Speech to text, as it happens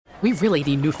We really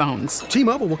need new phones.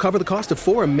 T-Mobile will cover the cost of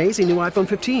 4 amazing new iPhone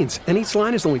 15s, and each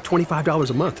line is only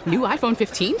 $25 a month. New iPhone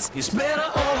 15s? It's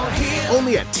better over here.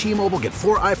 Only at T-Mobile, get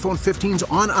 4 iPhone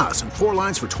 15s on us and 4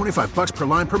 lines for $25 per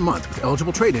line per month with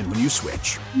eligible trade-in when you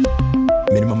switch.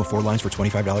 Minimum of 4 lines for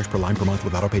 $25 per line per month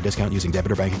with autopay discount using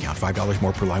debit or bank account. $5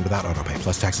 more per line without autopay,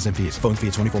 plus taxes and fees. Phone fee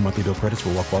at 24 monthly bill credits for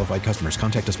well-qualified customers.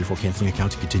 Contact us before canceling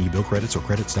account to continue bill credits or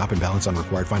credit stop and balance on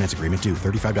required finance agreement due.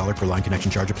 $35 per line connection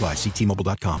charge applies. See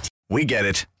T-Mobile.com. We get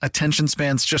it. Attention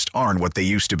spans just aren't what they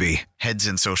used to be. Heads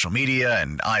in social media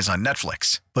and eyes on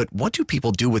Netflix. But what do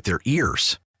people do with their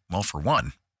ears? Well, for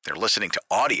one, they're listening to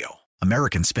audio.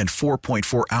 Americans spend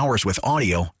 4.4 hours with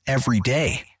audio every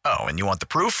day. Oh, and you want the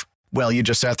proof? Well, you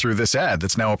just sat through this ad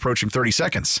that's now approaching 30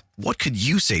 seconds. What could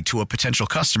you say to a potential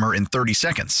customer in 30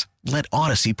 seconds? Let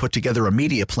Odyssey put together a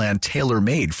media plan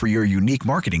tailor-made for your unique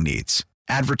marketing needs.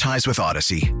 Advertise with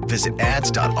Odyssey. Visit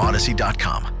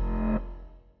ads.odyssey.com.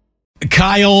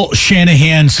 Kyle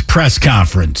Shanahan's press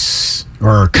conference,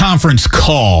 or conference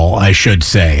call, I should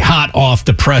say, hot off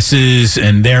the presses,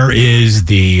 and there is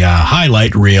the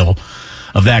highlight reel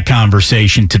of that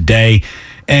conversation today.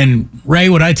 And Ray,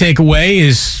 what I take away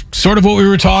is sort of what we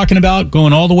were talking about,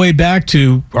 going all the way back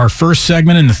to our first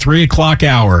segment in the 3 o'clock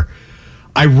hour.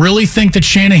 I really think that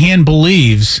Shanahan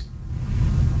believes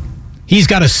he's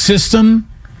got a system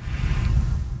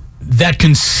that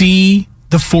can see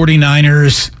the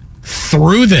 49ers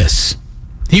through this.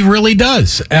 He really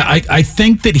does. I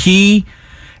think that he,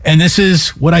 and this is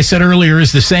what I said earlier,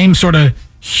 is the same sort of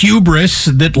hubris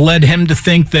that led him to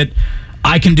think that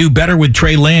I can do better with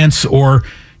Trey Lance, or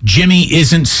Jimmy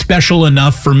isn't special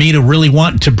enough for me to really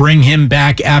want to bring him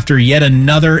back after yet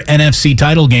another NFC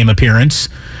title game appearance.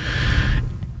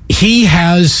 He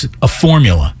has a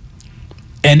formula.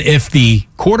 And if the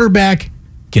quarterback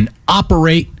can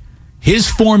operate his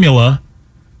formula,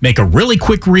 make a really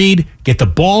quick read, get the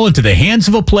ball into the hands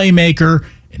of a playmaker,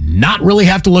 and not really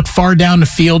have to look far down the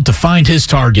field to find his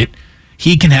target,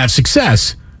 he can have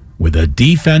success with a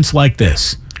defense like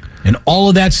this. And all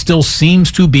of that still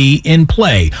seems to be in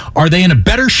play. Are they in a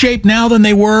better shape now than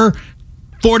they were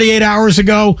 48 hours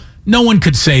ago? No one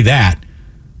could say that.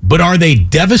 But are they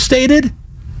devastated?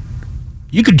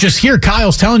 You could just hear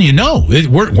Kyle's telling you, no,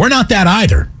 we're not that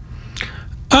either.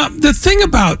 The thing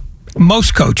about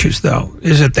most coaches, though,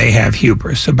 is that they have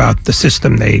hubris about the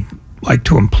system they like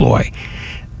to employ.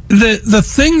 The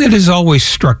thing that has always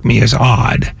struck me as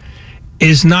odd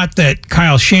is not that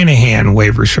Kyle Shanahan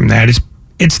wavers from that.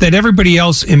 It's that everybody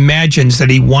else imagines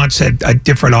that he wants a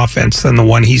different offense than the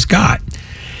one he's got.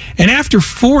 And after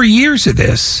 4 years of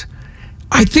this,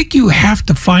 I think you have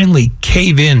to finally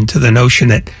cave in to the notion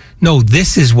that, no,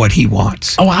 this is what he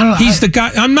wants. Oh, I don't know. He's the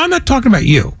guy. I'm not talking about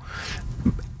you.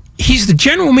 He's the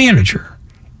general manager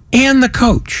and the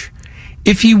coach.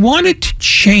 If he wanted to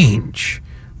change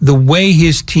the way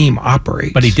his team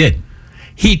operates. But he did.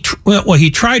 He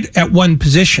tried at one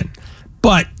position.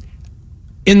 But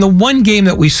in the one game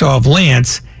that we saw of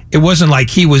Lance, it wasn't like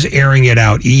he was airing it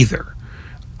out either.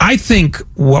 I think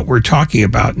what we're talking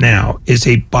about now is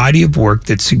a body of work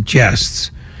that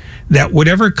suggests that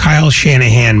whatever Kyle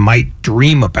Shanahan might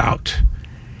dream about,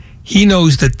 he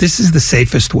knows that this is the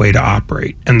safest way to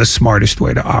operate and the smartest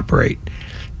way to operate.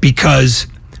 Because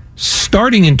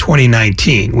starting in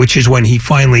 2019, which is when he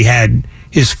finally had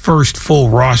his first full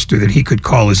roster that he could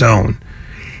call his own,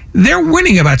 they're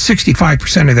winning about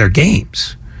 65% of their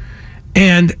games.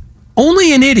 And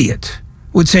only an idiot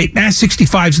would say,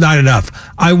 65 is not enough.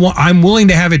 I'm willing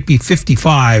to have it be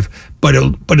 55, but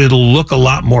it'll look a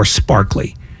lot more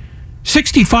sparkly.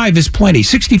 65 is plenty.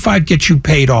 65 gets you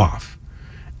paid off.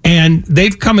 And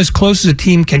they've come as close as a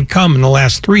team can come in the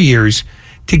last 3 years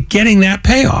to getting that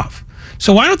payoff.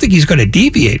 So I don't think he's going to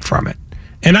deviate from it.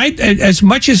 And as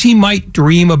much as he might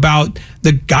dream about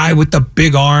the guy with the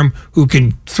big arm who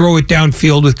can throw it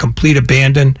downfield with complete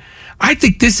abandon, I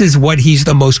think this is what he's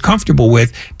the most comfortable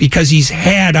with because he's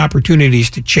had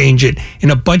opportunities to change it in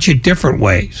a bunch of different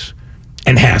ways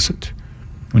and hasn't.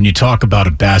 When you talk about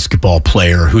a basketball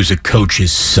player who's a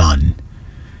coach's son,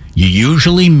 you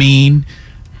usually mean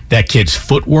that kid's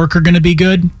footwork are going to be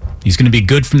good. He's going to be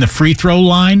good from the free throw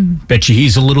line. Bet you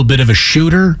he's a little bit of a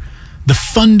shooter. The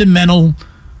fundamental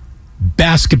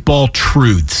basketball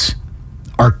truths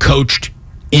are coached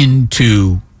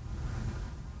into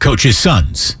coaches'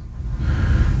 sons.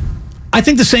 I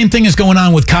think the same thing is going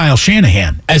on with Kyle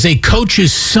Shanahan. As a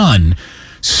coach's son,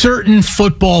 certain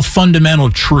football fundamental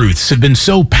truths have been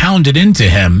so pounded into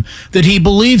him that he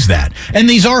believes that. And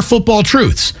these are football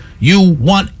truths. You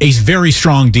want a very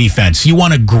strong defense. You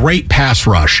want a great pass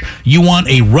rush. You want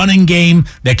a running game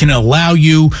that can allow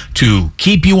you to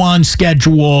keep you on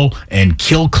schedule and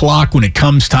kill clock when it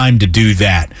comes time to do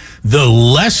that. The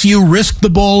less you risk the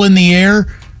ball in the air,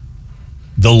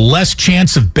 the less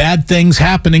chance of bad things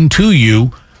happening to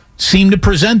you seem to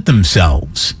present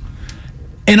themselves.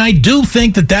 And I do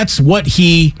think that that's what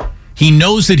he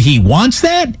knows, that he wants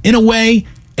that in a way,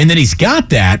 and that he's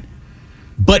got that.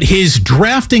 But his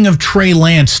drafting of Trey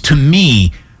Lance, to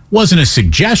me, wasn't a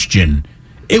suggestion.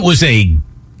 It was a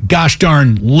gosh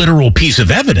darn literal piece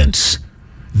of evidence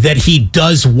that he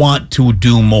does want to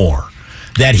do more.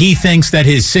 That he thinks that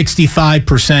his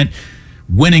 65%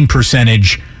 winning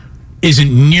percentage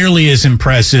isn't nearly as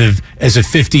impressive as a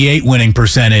 58 winning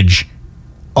percentage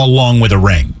along with a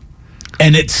ring.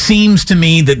 And it seems to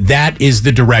me that that is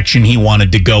the direction he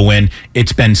wanted to go in.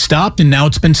 It's been stopped, and now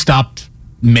it's been stopped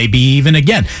maybe even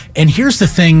again. And here's the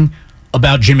thing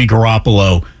about Jimmy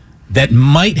Garoppolo that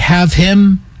might have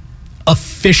him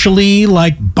officially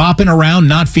like bopping around,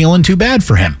 not feeling too bad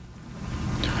for him.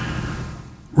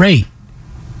 Ray,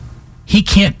 he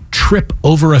can't trip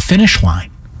over a finish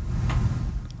line.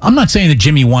 I'm not saying that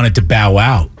Jimmy wanted to bow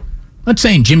out. I'm not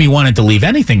saying Jimmy wanted to leave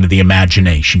anything to the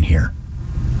imagination here.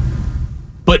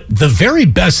 But the very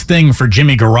best thing for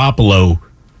Jimmy Garoppolo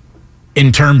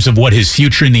in terms of what his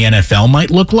future in the NFL might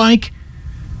look like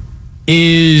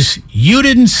is you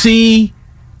didn't see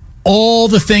all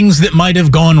the things that might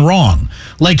have gone wrong.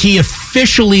 Like, he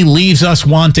officially leaves us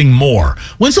wanting more.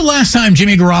 When's the last time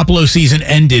Jimmy Garoppolo's season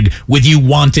ended with you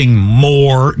wanting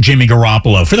more Jimmy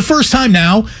Garoppolo? For the first time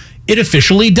now, it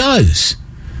officially does.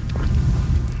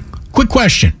 Quick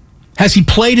question. Has he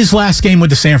played his last game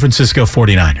with the San Francisco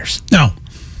 49ers? No.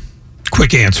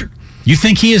 Quick answer. You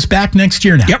think he is back next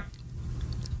year now? Yep.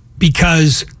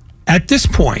 Because at this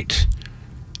point,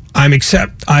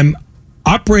 I'm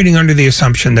operating under the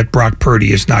assumption that Brock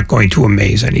Purdy is not going to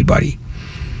amaze anybody,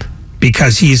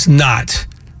 because he's not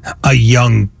a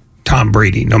young Tom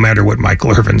Brady, no matter what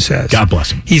Michael Irvin says. God bless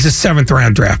him. He's a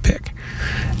 7th-round draft pick.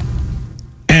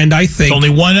 And I think... Only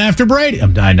one after Brady.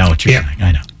 I know what you're saying.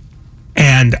 I know.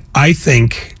 And I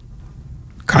think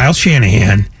Kyle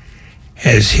Shanahan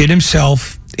has hit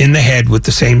himself in the head with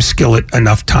the same skillet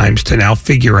enough times to now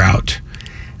figure out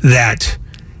that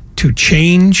to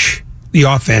change the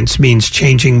offense means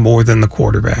changing more than the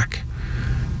quarterback.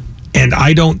 And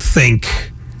I don't think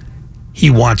he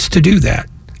wants to do that.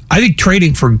 I think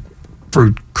trading for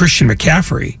Christian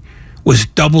McCaffrey was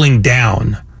doubling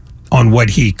down on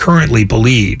what he currently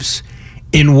believes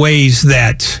in ways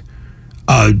that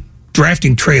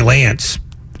drafting Trey Lance,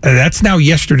 that's now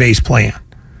yesterday's plan.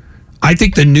 I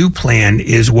think the new plan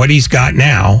is what he's got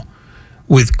now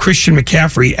with Christian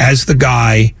McCaffrey as the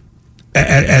guy,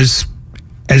 as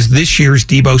this year's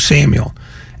Deebo Samuel,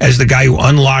 as the guy who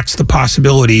unlocks the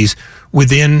possibilities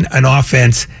within an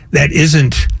offense that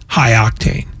isn't high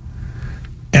octane.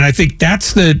 And I think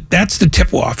that's the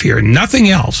tip-off here. Nothing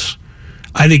else.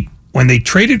 I think when they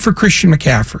traded for Christian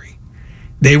McCaffrey,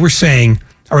 they were saying,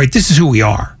 all right, this is who we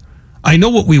are. I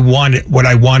know what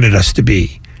I wanted us to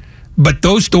be. But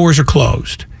those doors are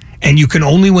closed, and you can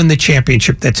only win the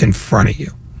championship that's in front of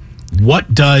you.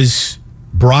 What does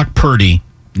Brock Purdy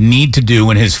need to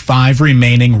do in his 5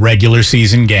 remaining regular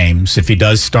season games, if he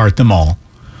does start them all,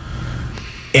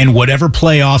 and whatever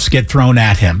playoffs get thrown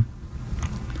at him?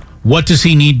 What does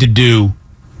he need to do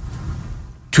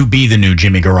to be the new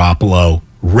Jimmy Garoppolo,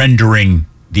 rendering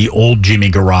the old Jimmy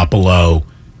Garoppolo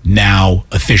now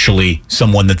officially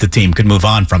someone that the team could move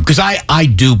on from? Because I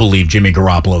do believe Jimmy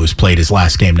Garoppolo has played his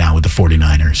last game now with the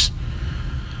 49ers.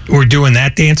 We're doing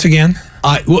that dance again?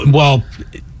 Well,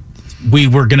 we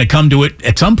were going to come to it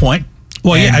at some point.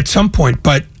 Well, yeah, at some point.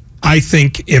 But I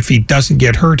think if he doesn't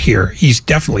get hurt here, he's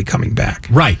definitely coming back.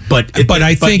 Right. But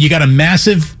I think you got a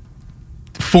massive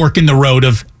fork in the road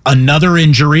of another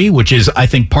injury, which is, I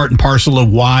think, part and parcel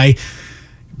of why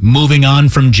moving on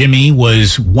from Jimmy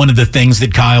was one of the things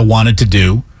that Kyle wanted to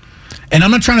do. And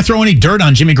I'm not trying to throw any dirt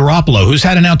on Jimmy Garoppolo, who's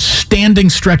had an outstanding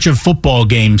stretch of football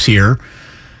games here.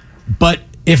 But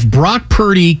if Brock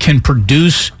Purdy can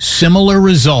produce similar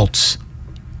results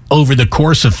over the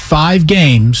course of 5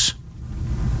 games,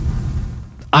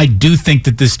 I do think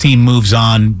that this team moves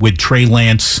on with Trey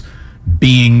Lance,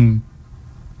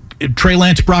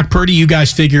 Brock Purdy. You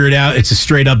guys figure it out. It's a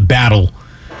straight up battle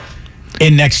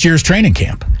in next year's training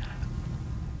camp.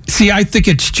 See, I think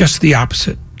it's just the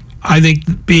opposite. I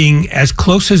think being as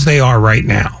close as they are right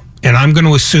now, and I'm going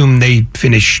to assume they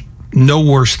finish no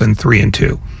worse than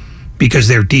 3-2, because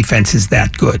their defense is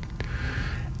that good.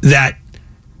 That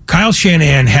Kyle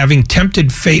Shanahan, having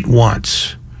tempted fate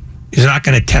once, is not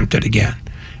going to tempt it again.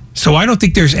 So I don't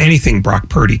think there's anything Brock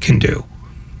Purdy can do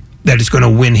that is going to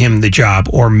win him the job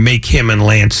or make him and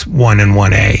Lance 1 and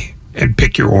 1A and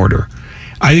pick your order.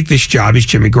 I think this job is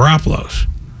Jimmy Garoppolo's,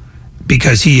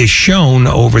 because he has shown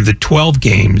over the 12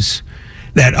 games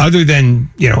that other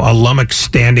than, a lummox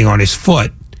standing on his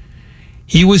foot,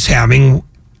 he was having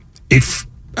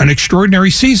an extraordinary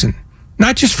season,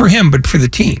 not just for him, but for the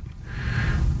team.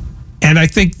 And I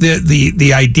think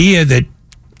the idea that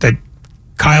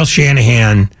Kyle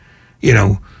Shanahan,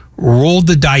 rolled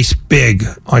the dice big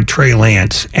on Trey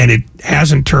Lance and it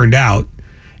hasn't turned out,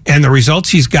 and the results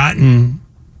he's gotten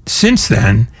since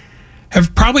then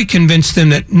have probably convinced him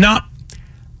that,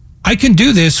 I can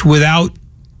do this without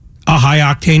a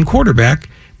high-octane quarterback,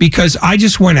 because I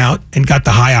just went out and got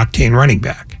the high-octane running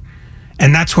back.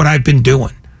 And that's what I've been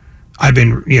doing. I've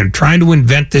been trying to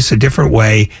invent this a different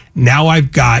way. Now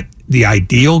I've got the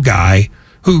ideal guy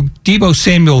who Deebo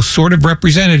Samuel sort of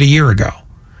represented a year ago.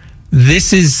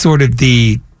 This is sort of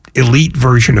the elite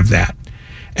version of that.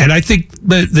 And I think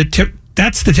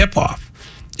that's the tip-off.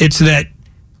 It's that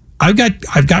I've got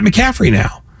McCaffrey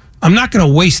now. I'm not going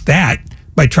to waste that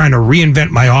by trying to reinvent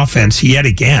my offense yet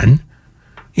again.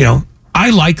 I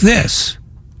like this,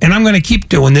 and I'm going to keep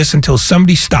doing this until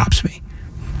somebody stops me.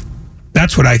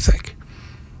 That's what I think.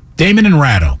 Damon and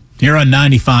Ratto, here on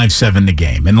 95.7 The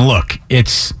Game. And look,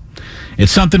 it's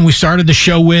something we started the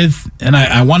show with, and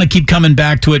I want to keep coming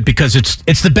back to it because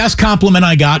it's the best compliment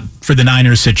I got for the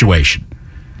Niners situation.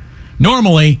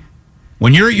 Normally,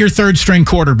 when you're at your third-string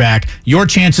quarterback, your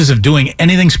chances of doing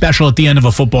anything special at the end of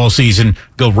a football season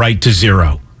go right to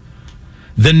zero.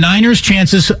 The Niners'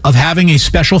 chances of having a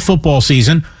special football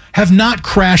season have not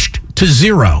crashed to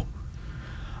zero.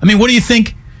 I mean, what do you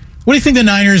think? What do you think the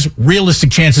Niners' realistic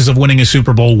chances of winning a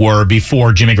Super Bowl were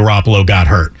before Jimmy Garoppolo got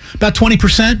hurt? About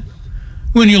 20%?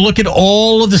 When you look at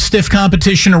all of the stiff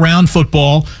competition around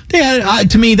football, they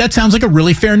had, to me, that sounds like a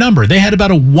really fair number. They had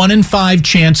about a 1 in 5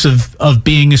 chance of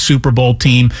being a Super Bowl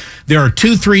team. There are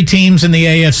 2-3 teams in the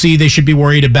AFC they should be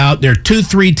worried about. There are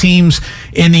 2-3 teams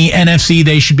in the NFC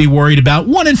they should be worried about.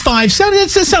 1 in 5, that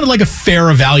sounded like a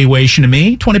fair evaluation to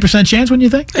me. 20% chance, wouldn't you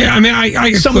think? Yeah, I mean,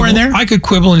 I could somewhere quibble, in there. I could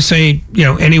quibble and say,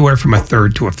 anywhere from a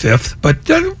third to a fifth, but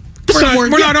we're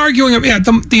not arguing. Yeah,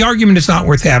 the argument is not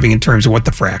worth having in terms of what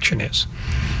the fraction is.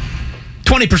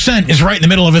 20% is right in the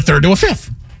middle of a third to a fifth.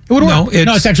 It would work.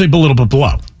 It's actually a little bit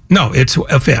below. No, it's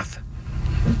a fifth.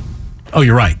 Oh,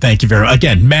 you're right. Thank you very much.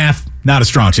 Again, math, not a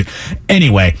strong suit.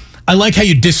 Anyway, I like how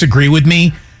you disagree with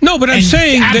me. No, but I'm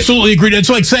saying... Absolutely agree. It's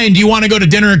like saying, do you want to go to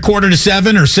dinner at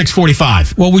 6:45 or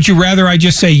 6:45? Well, would you rather I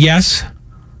just say yes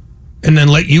and then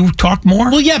let you talk more?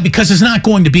 Well, yeah, because it's not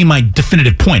going to be my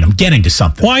definitive point. I'm getting to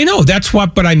something. Well, I know. That's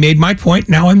what... But I made my point.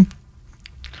 Now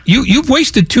You've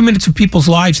wasted 2 minutes of people's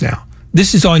lives now.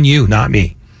 This is on you, not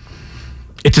me.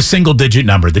 It's a single-digit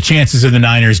number. The chances of the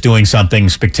Niners doing something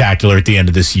spectacular at the end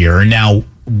of this year are now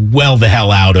well the hell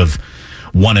out of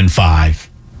 1 in 5.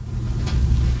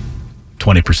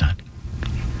 20%.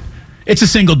 It's a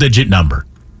single-digit number.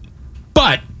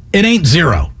 But it ain't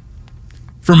zero.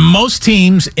 For most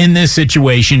teams in this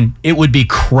situation, it would be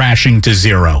crashing to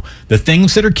zero. The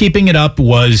things that are keeping it up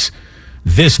was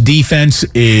this defense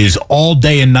is all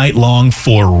day and night long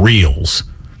for reals.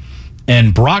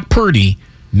 And Brock Purdy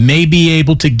may be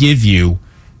able to give you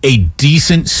a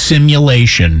decent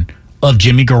simulation of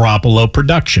Jimmy Garoppolo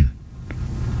production.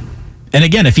 And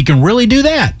again, if he can really do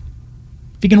that,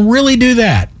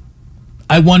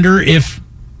 I wonder if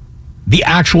the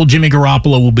actual Jimmy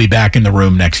Garoppolo will be back in the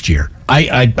room next year.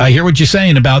 I hear what you're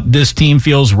saying about this team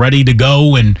feels ready to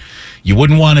go and you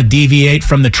wouldn't want to deviate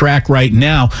from the track right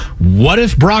now. What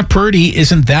if Brock Purdy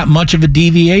isn't that much of a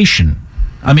deviation?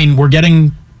 I mean, we're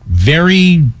getting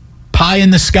very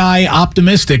pie-in-the-sky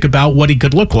optimistic about what he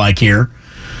could look like here.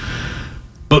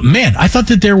 But, man, I thought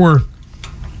that there were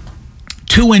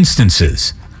 2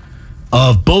 instances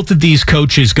of both of these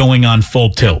coaches going on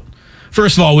full tilt.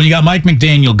 First of all, when you got Mike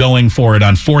McDaniel going for it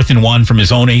on 4th and 1 from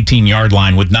his own 18-yard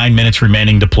line with 9 minutes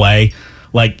remaining to play,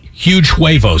 like huge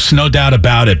huevos, no doubt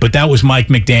about it. But that was Mike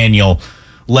McDaniel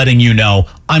letting you know,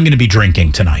 I'm going to be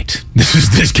drinking tonight.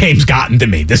 This game's gotten to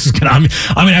me. I'm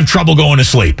going to have trouble going to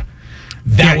sleep.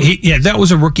 That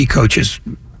was a rookie coach's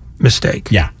mistake.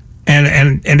 Yeah.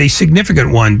 And a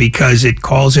significant one, because it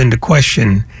calls into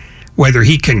question whether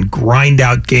he can grind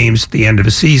out games at the end of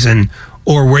a season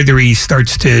or whether he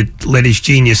starts to let his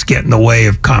genius get in the way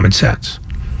of common sense.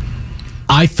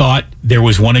 I thought there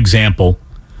was one example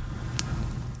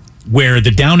where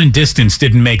the down and distance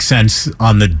didn't make sense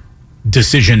on the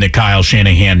decision that Kyle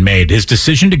Shanahan made. His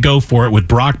decision to go for it with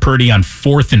Brock Purdy on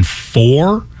 4th and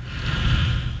 4,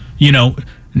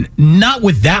 not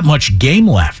with that much game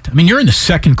left. I mean, you're in the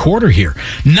second quarter here.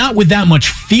 Not with that much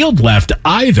field left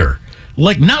either.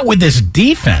 Like, not with this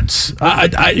defense.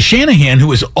 Shanahan,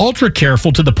 who is ultra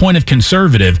careful to the point of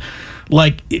conservative,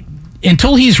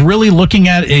 until he's really looking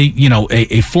at a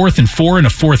 4th and 4 in a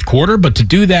fourth quarter, but to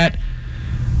do that,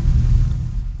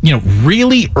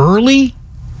 really early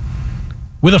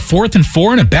with a 4th and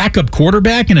 4 and a backup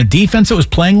quarterback and a defense that was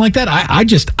playing like that, I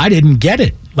didn't get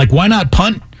it. Like, why not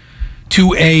punt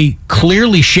to a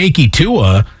clearly shaky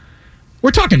Tua?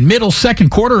 We're talking middle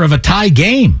second quarter of a tie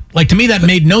game. Like, to me, that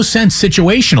made no sense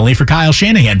situationally for Kyle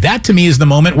Shanahan. That, to me, is the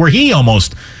moment where he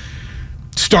almost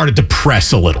started to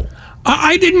press a little.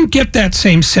 I didn't get that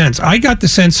same sense. I got the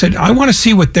sense that I want to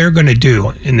see what they're going to do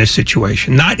in this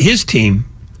situation. Not his team,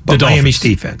 but Miami's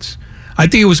defense. I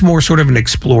think it was more sort of an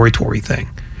exploratory thing.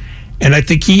 And I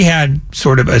think he had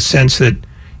sort of a sense that,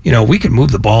 we can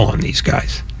move the ball on these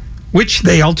guys, which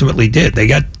they ultimately did. They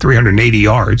got 380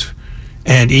 yards.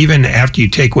 And even after you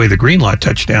take away the Greenlaw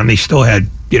touchdown, they still had,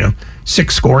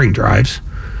 6 scoring drives.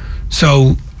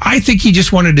 So I think he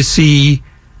just wanted to see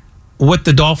what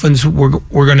the Dolphins were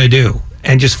going to do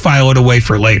and just file it away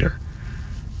for later.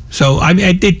 So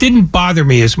it didn't bother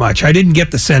me as much. I didn't get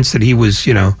the sense that he was,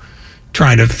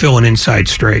 trying to fill an inside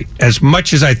straight as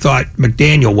much as I thought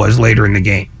McDaniel was later in the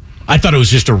game. I thought it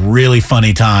was just a really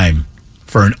funny time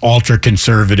for an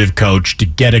ultra-conservative coach to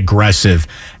get aggressive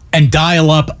and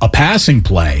dial up a passing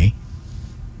play,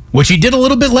 which he did a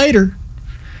little bit later.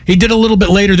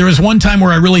 There was one time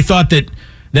where I really thought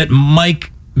that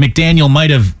Mike McDaniel might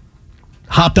have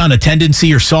hopped on a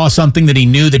tendency or saw something that he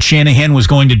knew that Shanahan was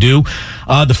going to do.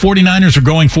 The 49ers are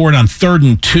going for it on 3rd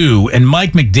and 2, and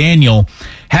Mike McDaniel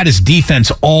had his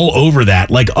defense all over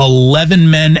that, like 11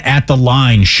 men at the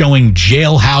line showing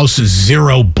jailhouse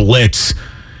zero blitz.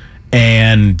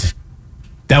 And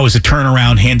that was a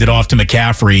turnaround handed off to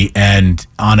McCaffrey, and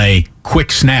on a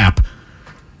quick snap,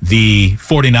 the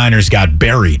 49ers got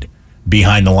buried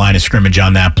behind the line of scrimmage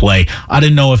on that play. I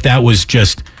didn't know if that was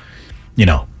just,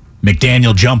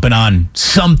 McDaniel jumping on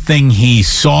something he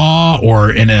saw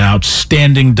or in an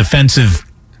outstanding defensive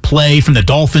play from the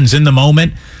Dolphins in the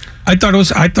moment. I thought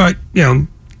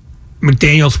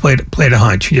McDaniel's played a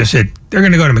hunch. He just said, they're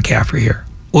going to go to McCaffrey here.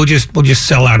 We'll just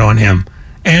sell out on him.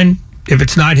 And if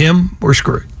it's not him, we're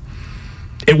screwed.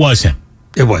 It was him.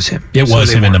 It was him. It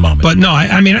was him in the moment. But no,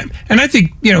 I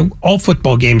think, all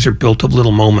football games are built of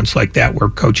little moments like that where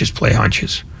coaches play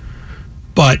hunches.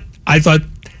 But I thought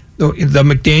the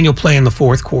McDaniel play in the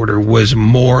fourth quarter was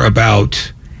more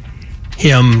about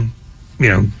him,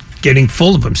 getting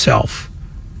full of himself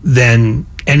than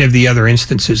any of the other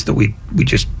instances that we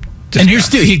just discussed. And here's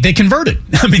they converted.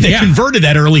 They converted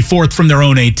that early fourth from their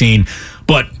own 18.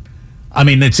 But,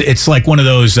 it's like one of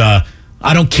those, I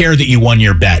don't care that you won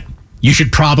your bet. You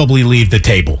should probably leave the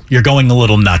table. You're going a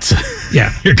little nuts.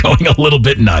 Yeah. You're going a little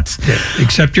bit nuts. Yeah.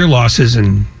 Accept your losses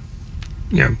and,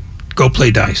 go play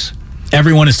dice.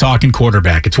 Everyone is talking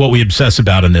quarterback. It's what we obsess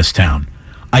about in this town.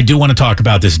 I do want to talk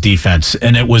about this defense,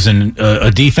 and it was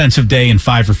a defensive day in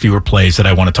 5 or fewer plays that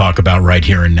I want to talk about right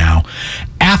here and now.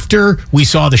 After we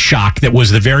saw the shock that was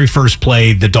the very first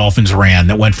play the Dolphins ran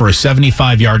that went for a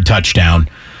 75-yard touchdown,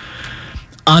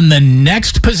 on the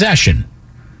next possession,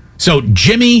 so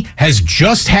Jimmy has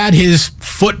just had his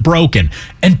foot broken.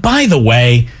 And by the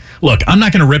way, look, I'm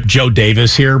not going to rip Joe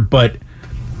Davis here, but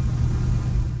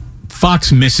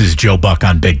Fox misses Joe Buck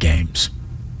on big games.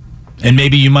 And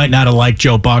maybe you might not have liked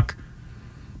Joe Buck,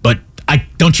 but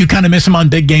don't you kind of miss him on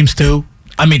big games too?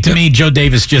 To me, Joe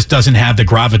Davis just doesn't have the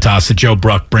gravitas that Joe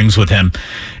Buck brings with him.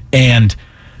 And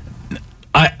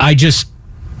I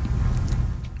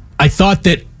thought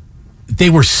that they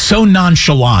were so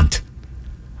nonchalant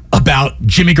about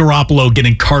Jimmy Garoppolo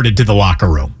getting carted to the locker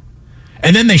room.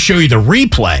 And then they show you the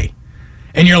replay,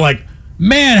 and you're like,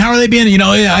 man, how are they being,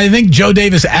 I think Joe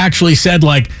Davis actually said,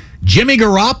 Jimmy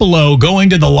Garoppolo going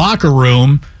to the locker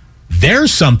room,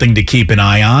 there's something to keep an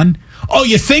eye on. Oh,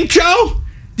 you think, Joe?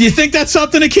 Do you think that's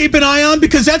something to keep an eye on?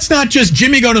 Because that's not just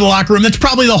Jimmy going to the locker room. That's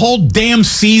probably the whole damn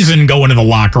season going to the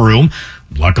locker room.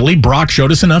 Luckily, Brock showed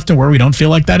us enough to where we don't feel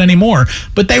like that anymore.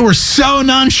 But they were so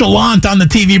nonchalant on the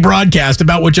TV broadcast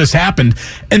about what just happened,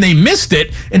 and they missed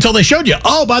it until they showed you,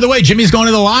 oh, by the way, Jimmy's going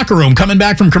to the locker room, coming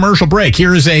back from commercial break.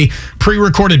 Here is a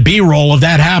pre-recorded B-roll of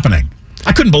that happening.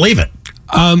 I couldn't believe it.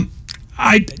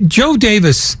 Joe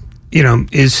Davis,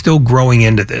 is still growing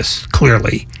into this,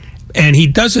 clearly. And he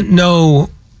doesn't know,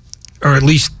 or at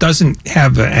least doesn't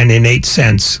have an innate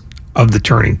sense of the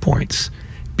turning points.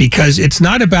 Because it's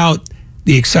not about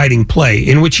the exciting play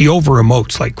in which he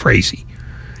over-emotes like crazy.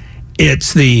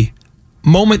 It's the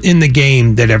moment in the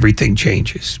game that everything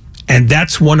changes. And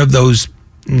that's one of those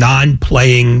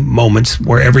non-playing moments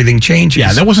where everything changes.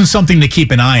 Yeah, that wasn't something to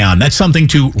keep an eye on. That's something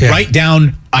to write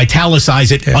down,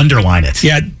 italicize it, underline it.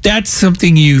 Yeah, that's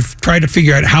something you've tried to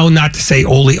figure out how not to say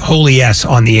holy S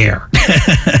on the air.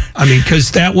 I mean,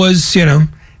 because that was,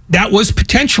 that was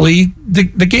potentially the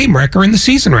game wrecker and the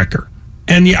season wrecker.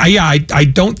 And I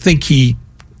don't think he,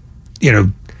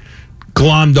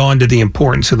 glommed onto the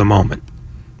importance of the moment.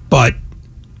 But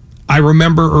I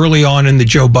remember early on in the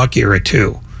Joe Buck era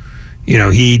too.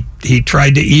 He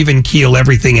tried to even keel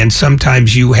everything, and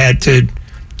sometimes you had to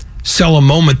sell a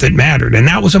moment that mattered, and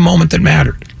that was a moment that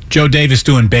mattered. Joe Davis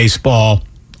doing baseball,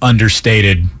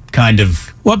 understated, kind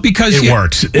of. Well, because it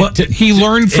works. He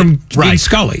learned from Vin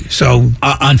Scully. So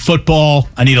on football,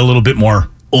 I need a little bit more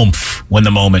oomph when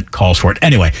the moment calls for it.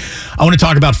 Anyway, I want to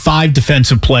talk about 5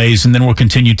 defensive plays, and then we'll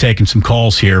continue taking some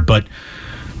calls here. But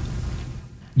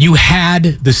you had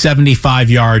the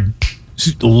 75-yard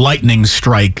lightning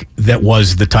strike that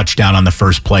was the touchdown on the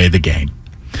first play of the game.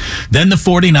 Then the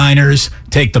 49ers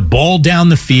take the ball down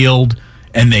the field,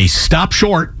 and they stop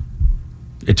short.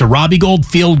 It's a Robbie Gould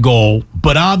field goal,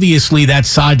 but obviously that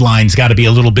sideline's got to be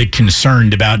a little bit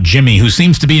concerned about Jimmy, who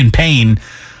seems to be in pain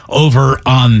over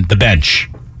on the bench.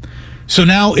 So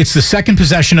now it's the second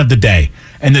possession of the day,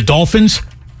 and the Dolphins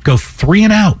go 3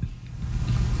 and out.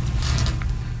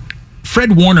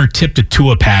 Fred Warner tipped a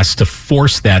Tua pass to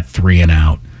force that 3 and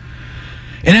out.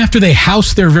 And after they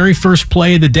housed their very first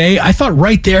play of the day, I thought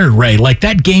right there, Ray, like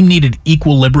that game needed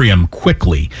equilibrium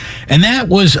quickly. And that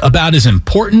was about as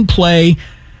important play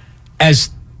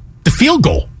as the field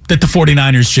goal that the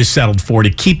 49ers just settled for to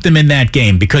keep them in that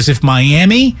game. Because if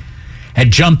Miami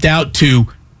had jumped out to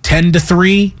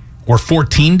 10-3 or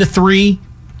 14-3,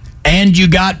 and you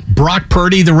got Brock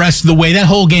Purdy the rest of the way, that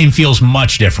whole game feels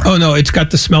much different. Oh, no, it's got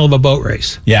the smell of a boat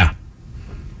race. Yeah.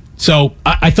 So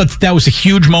I thought that was a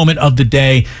huge moment of the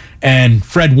day, and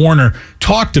Fred Warner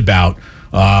talked about,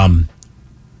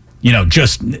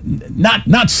 just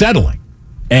not settling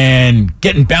and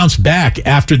getting bounced back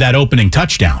after that opening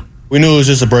touchdown. We knew it was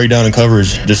just a breakdown in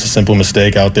coverage, just a simple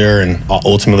mistake out there, and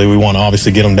ultimately we want to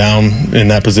obviously get him down in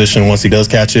that position once he does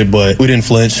catch it, but we didn't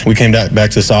flinch. We came back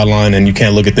to the sideline, and you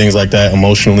can't look at things like that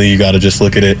emotionally. You got to just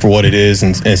look at it for what it is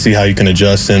and see how you can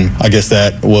adjust, and I guess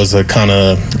that was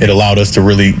it allowed us to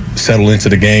really settle into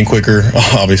the game quicker,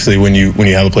 obviously, when you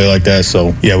have a play like that.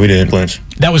 So, yeah, we didn't flinch.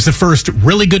 That was the first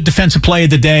really good defensive play of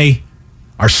the day.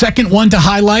 Our second one to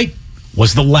highlight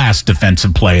was the last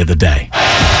defensive play of the day.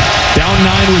 Down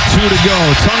 9 with 2 to go.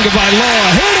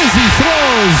 Tagovailoa hit as he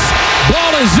throws.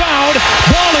 Ball is out.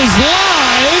 Ball is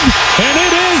live. And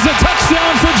it is a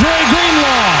touchdown for Dre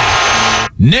Greenlaw.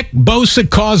 Nick Bosa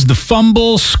caused the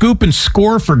fumble, scoop and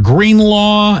score for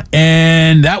Greenlaw.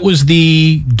 And that was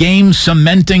the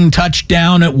game-cementing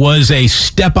touchdown. It was a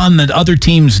step on the other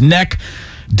team's neck.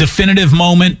 Definitive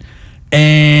moment.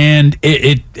 And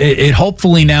it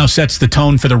hopefully now sets the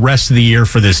tone for the rest of the year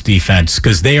for this defense,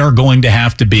 because they are going to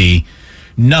have to be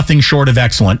nothing short of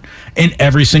excellent in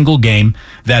every single game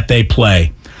that they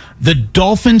play. The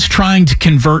Dolphins trying to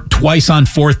convert twice on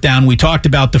 4th down. We talked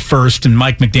about the first and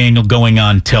Mike McDaniel going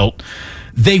on tilt.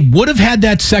 They would have had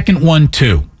that second one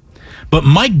too, but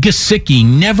Mike Gesicki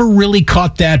never really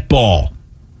caught that ball.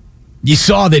 You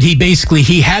saw that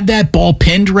he had that ball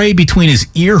pinned, Ray, between his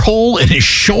ear hole and his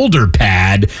shoulder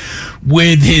pad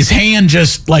with his hand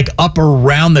just like up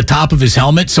around the top of his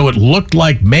helmet. So it looked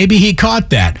like maybe he caught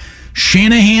that.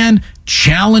 Shanahan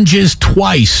challenges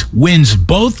twice, wins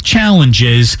both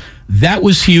challenges. That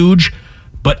was huge.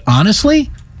 But honestly,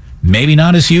 maybe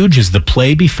not as huge as the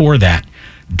play before that.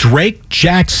 Drake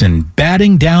Jackson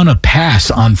batting down a pass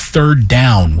on 3rd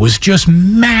down was just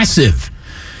massive.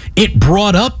 It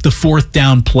brought up the 4th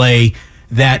down play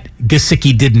that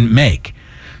Gesicki didn't make.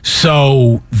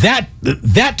 So that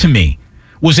to me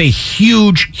was a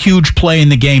huge play in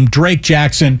the game. Drake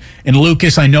Jackson and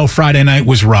Lucas, I know Friday night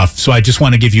was rough, so I just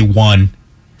want to give you one.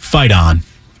 Fight on.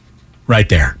 Right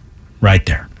there.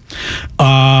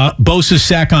 Bosa's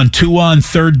sack on Tua on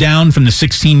 3rd down from the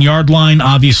 16-yard line.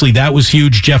 Obviously, that was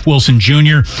huge. Jeff Wilson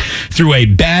Jr. threw a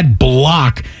bad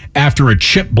block after a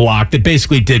chip block that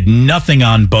basically did nothing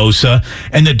on Bosa.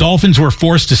 And the Dolphins were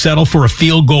forced to settle for a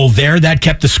field goal there. That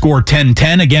kept the score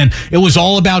 10-10. Again, it was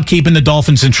all about keeping the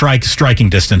Dolphins in striking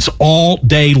distance all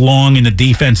day long, and the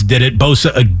defense did it.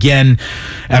 Bosa, again,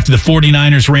 after the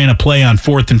 49ers ran a play on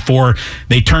 4th and 4,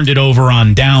 they turned it over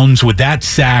on downs with that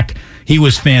sack. He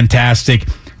was fantastic.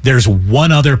 There's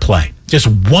one other play, just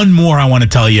one more I want to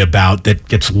tell you about that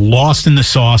gets lost in the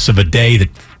sauce of a day that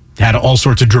Had all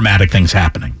sorts of dramatic things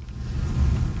happening.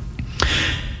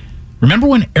 Remember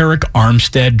when Eric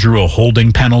Armstead drew a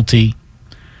holding penalty,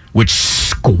 which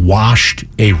squashed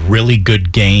a really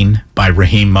good gain by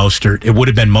Raheem Mostert? It would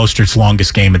have been Mostert's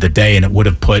longest game of the day, and it would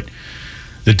have put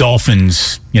the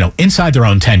Dolphins, inside their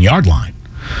own 10-yard line.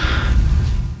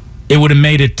 It would have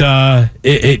made it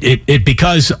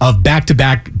because of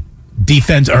back-to-back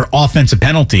defense or offensive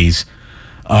penalties.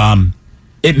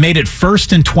 It made it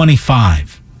 1st and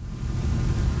 25.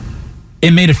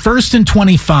 It made it 1st and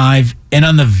 25, and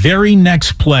on the very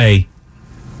next play,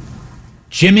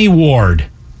 Jimmy Ward,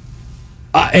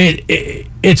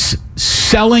 it's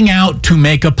selling out to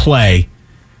make a play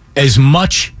as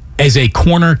much as a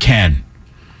corner can,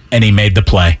 and he made the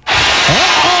play. Diving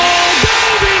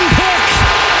pick!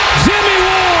 Jimmy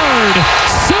Ward!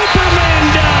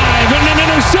 Superman dive and an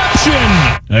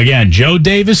interception! Again, Joe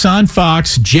Davis on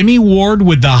Fox. Jimmy Ward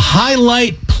with the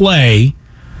highlight play.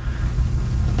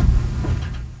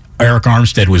 Eric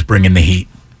Armstead was bringing the heat.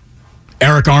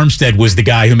 Eric Armstead was the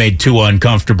guy who made Tua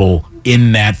uncomfortable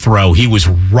in that throw. He was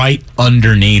right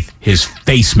underneath his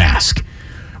face mask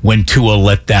when Tua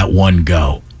let that one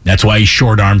go. That's why he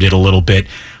short-armed it a little bit.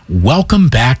 Welcome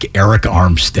back, Eric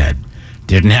Armstead.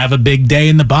 Didn't have a big day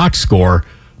in the box score,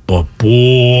 but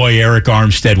boy, Eric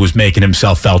Armstead was making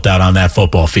himself felt out on that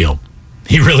football field.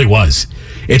 He really was.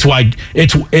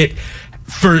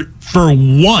 For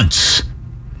once,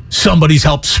 somebody's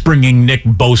helped springing Nick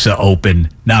Bosa open,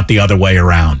 not the other way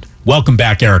around. Welcome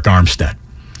back, Eric Armstead.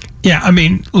 Yeah, I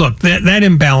mean, look, that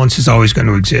imbalance is always going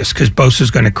to exist because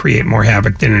Bosa's going to create more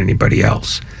havoc than anybody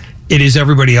else. It is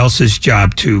everybody else's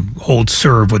job to hold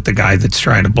serve with the guy that's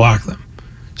trying to block them.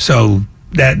 So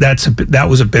that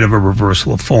was a bit of a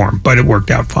reversal of form, but it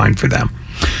worked out fine for them.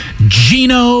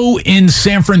 Gino in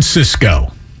San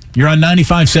Francisco. You're on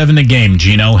 95.7 The Game,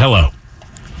 Gino. Hello.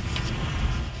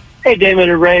 Hey, Damon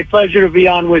and Ray. Pleasure to be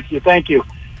on with you. Thank you.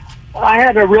 I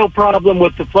had a real problem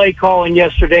with the play calling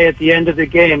yesterday at the end of the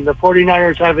game. The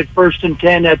 49ers have it 1st and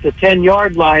 10 at the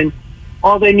 10-yard line.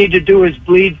 All they need to do is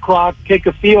bleed clock, kick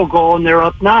a field goal, and they're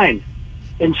up 9.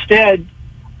 Instead,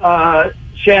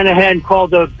 Shanahan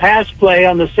called a pass play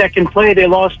on the second play. They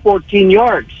lost 14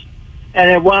 yards,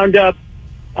 and it wound up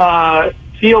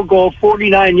field goal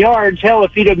 49 yards. Hell,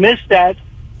 if he'd have missed that,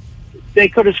 they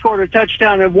could have scored a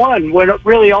touchdown and won, when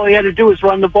really all he had to do was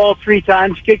run the ball 3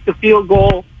 times, kick the field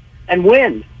goal, and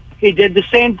win. He did the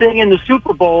same thing in the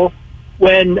Super Bowl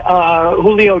when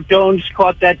Julio Jones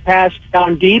caught that pass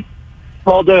down deep,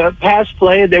 called a pass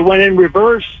play, they went in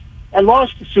reverse and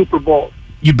lost the Super Bowl.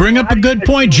 You bring up a good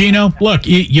point, Gino. Look,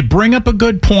 you bring up a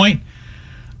good point.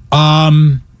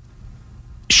 Shanahan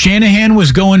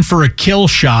was going for a kill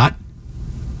shot,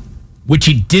 which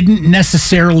he didn't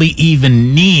necessarily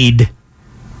even need.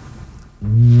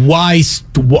 Why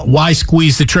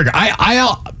squeeze the trigger?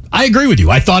 I agree with you.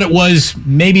 I thought it was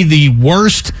maybe the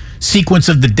worst sequence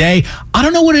of the day. I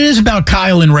don't know what it is about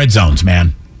Kyle in red zones,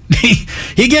 man.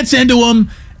 He gets into them,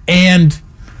 and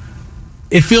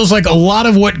it feels like a lot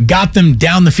of what got them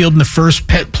down the field in the first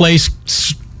place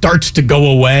starts to go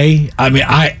away. I mean,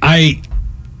 I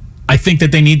think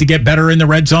that they need to get better in the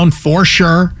red zone for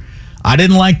sure. I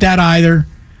didn't like that either.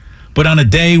 But on a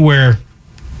day where,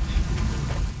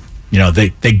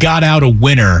 they got out a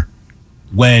winner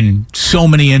when so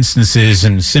many instances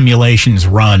and simulations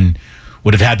run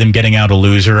would have had them getting out a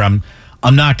loser, I'm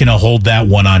not going to hold that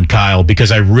one on Kyle,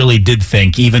 because I really did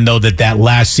think, even though that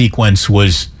last sequence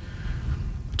was,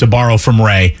 to borrow from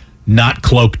Ray, not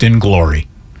cloaked in glory.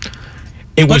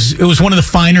 It was one of the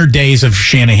finer days of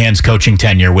Shanahan's coaching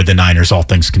tenure with the Niners, all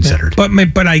things considered.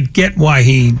 But I get why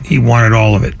he wanted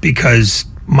all of it, because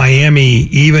Miami,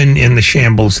 even in the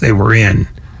shambles they were in,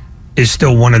 is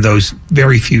still one of those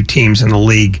very few teams in the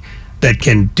league that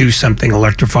can do something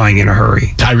electrifying in a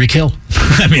hurry. Tyreek Hill.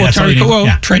 I mean,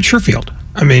 Trent Sherfield.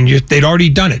 I mean, they'd already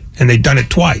done it, and they'd done it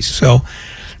twice. So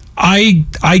I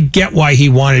get why he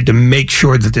wanted to make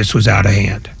sure that this was out of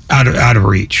hand, out of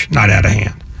reach, not out of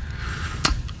hand.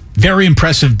 Very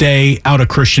impressive day out of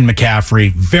Christian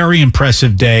McCaffrey. Very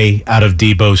impressive day out of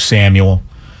Deebo Samuel.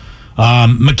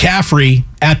 McCaffrey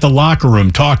at the locker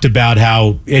room talked about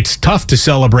how it's tough to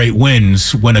celebrate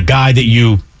wins when a guy that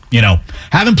you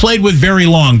haven't played with very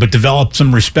long but developed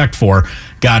some respect for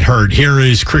got hurt. Here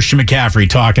is Christian McCaffrey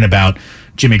talking about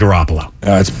Jimmy Garoppolo.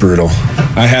 It's brutal.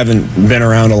 I haven't been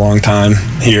around a long time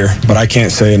here, but I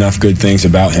can't say enough good things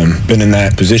about him. Been in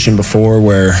that position before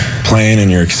where playing and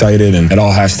you're excited and it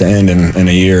all has to end in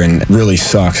a year, and it really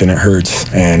sucks and it hurts.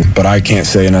 But I can't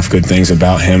say enough good things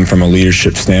about him from a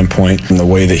leadership standpoint and the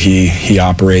way that he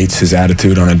operates, his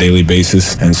attitude on a daily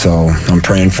basis. And so I'm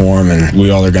praying for him, and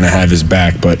we all are going to have his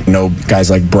back. But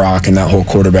guys like Brock and that whole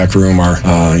quarterback room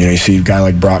are, you see a guy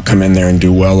like Brock come in there and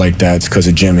do well like that. It's because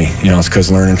of Jimmy. It's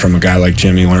because learning from a guy like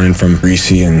Jimmy, learning from Reese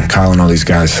and Kyle and all these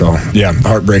guys. So, yeah,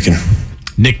 heartbreaking.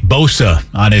 Nick Bosa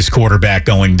on his quarterback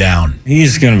going down.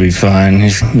 He's going to be fine.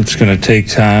 It's going to take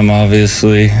time,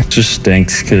 obviously. It just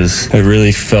stinks because I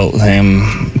really felt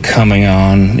him coming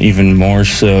on even more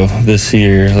so this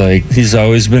year. Like, he's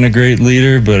always been a great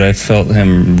leader, but I felt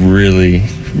him really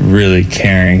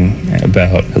caring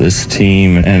about this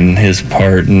team and his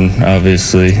part, and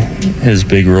obviously his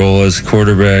big role as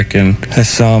quarterback. And I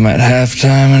saw him at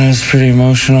halftime, and it was pretty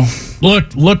emotional.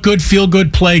 Look good, feel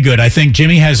good, play good. I think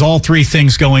Jimmy has all three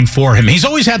things going for him. He's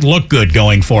always had look good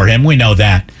going for him. We know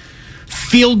that.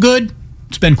 Feel good,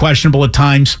 it's been questionable at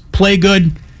times. Play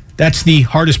good, that's the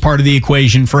hardest part of the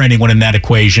equation for anyone in that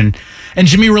equation. And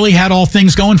Jimmy really had all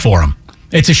things going for him.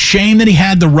 It's a shame that he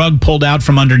had the rug pulled out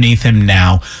from underneath him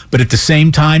now. But at the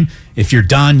same time, if you're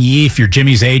Don Yee, if you're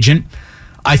Jimmy's agent,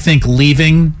 I think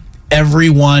leaving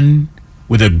everyone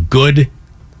with a good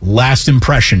last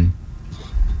impression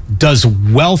does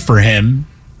well for him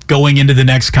going into the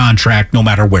next contract, no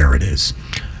matter where it is.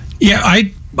 Yeah,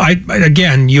 I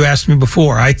again, you asked me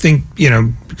before. I think,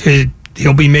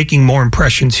 he'll be making more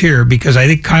impressions here because I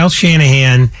think Kyle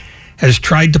Shanahan has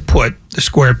tried to put the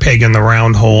square peg in the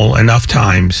round hole enough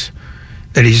times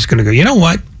that he's just going to go, you know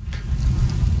what?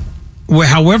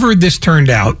 However this turned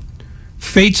out,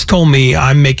 fate's told me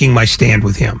I'm making my stand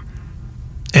with him.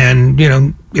 And,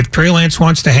 if Trey Lance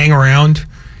wants to hang around,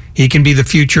 he can be the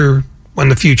future when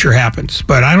the future happens.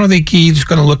 But I don't think he's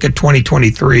going to look at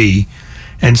 2023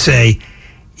 and say,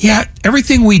 yeah,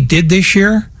 everything we did this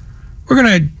year, we're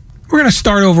going to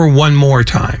start over one more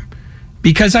time.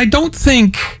 Because I don't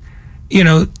think,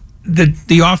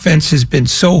 the offense has been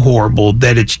so horrible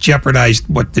that it's jeopardized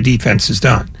what the defense has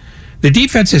done. The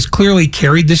defense has clearly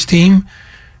carried this team,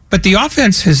 but the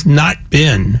offense has not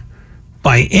been,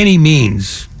 by any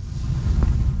means,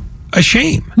 a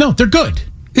shame. No, they're good.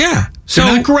 Yeah. So,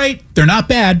 they're not great. They're not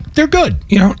bad. They're good.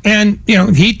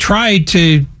 He tried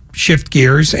to shift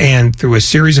gears and through a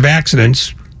series of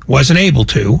accidents wasn't able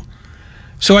to.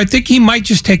 So I think he might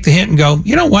just take the hint and go,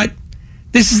 you know what?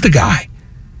 This is the guy.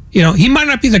 He might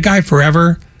not be the guy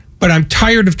forever, but I'm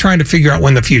tired of trying to figure out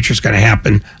when the future's going to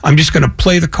happen. I'm just going to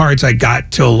play the cards I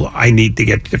got till I need to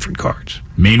get different cards.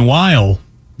 Meanwhile,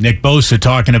 Nick Bosa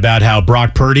talking about how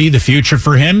Brock Purdy, the future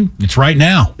for him, it's right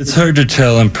now. It's hard to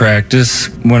tell in practice.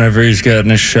 Whenever he's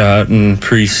gotten a shot in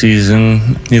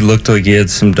preseason, he looked like he had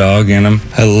some dog in him.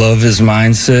 I love his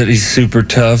mindset. He's super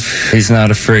tough. He's not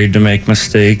afraid to make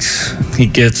mistakes. He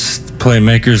gets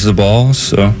playmakers the ball,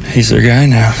 so he's our guy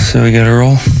now, so we got to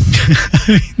roll.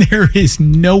 There is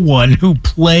no one who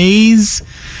plays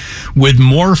with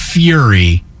more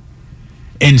fury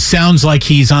and sounds like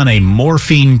he's on a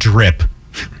morphine drip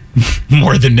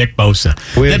more than Nick Bosa.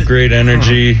 We have great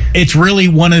energy. It's really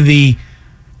one of the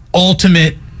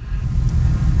ultimate,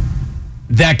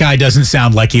 that guy doesn't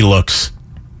sound like he looks.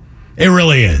 It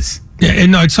really is. Yeah,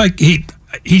 and no, it's like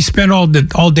he spent all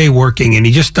day working and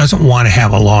he just doesn't want to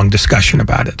have a long discussion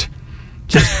about it.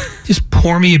 Just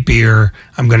pour me a beer.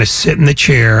 I'm going to sit in the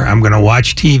chair. I'm going to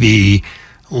watch TV.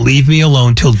 Leave me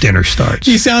alone till dinner starts.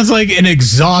 He sounds like an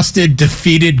exhausted,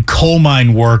 defeated coal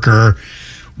mine worker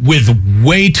with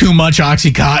way too much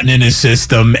Oxycontin in his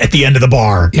system at the end of the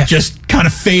bar. Yeah. Just kind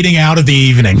of fading out of the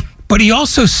evening. But he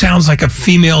also sounds like a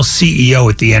female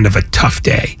CEO at the end of a tough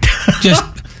day. Just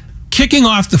kicking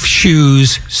off the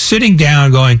shoes, sitting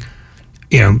down, going,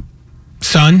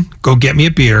 son, go get me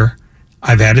a beer.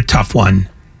 I've had a tough one.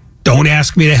 Don't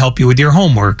ask me to help you with your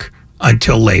homework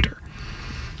until later.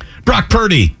 Brock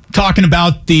Purdy talking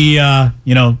about the,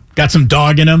 got some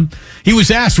dog in him. He was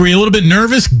asked, were you a little bit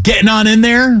nervous getting on in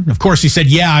there? Of course, he said,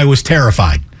 yeah, I was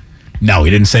terrified. No,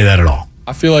 he didn't say that at all.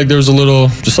 I feel like there was a little,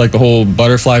 just like the whole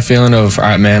butterfly feeling of, all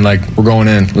right, man, like, we're going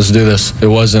in. Let's do this. It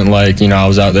wasn't like, I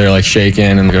was out there like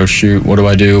shaking and go, shoot, what do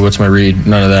I do? What's my read?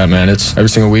 None of that, man. It's every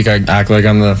single week I act like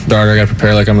I'm the starter. I got to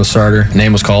prepare like I'm the starter.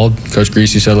 Name was called. Coach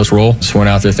Greasy said, let's roll. Just went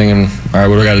out there thinking, all right,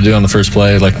 what do I got to do on the first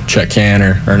play? Like check can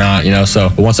or not, So,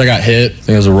 but once I got hit, I think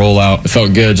it was a rollout. It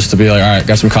felt good just to be like, all right,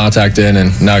 got some contact in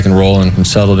and now I can roll and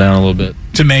settle down a little bit.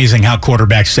 It's amazing how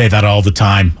quarterbacks say that all the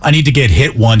time. I need to get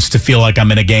hit once to feel like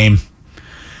I'm in a game.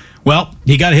 Well,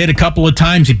 he got hit a couple of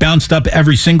times. He bounced up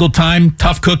every single time.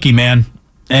 Tough cookie, man.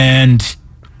 And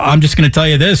I'm just going to tell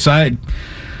you this. I'm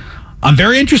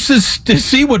very interested to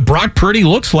see what Brock Purdy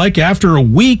looks like after a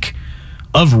week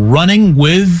of running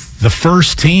with the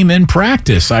first team in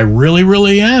practice. I really,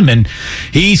 really am. And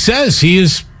he says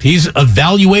he's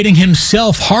evaluating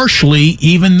himself harshly,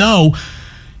 even though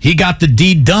he got the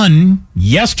deed done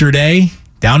yesterday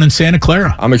down in Santa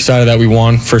Clara. I'm excited that we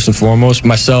won, first and foremost.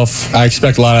 Myself, I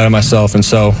expect a lot out of myself, and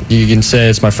so you can say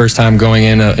it's my first time going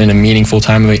in a meaningful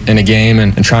time in a game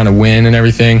and trying to win and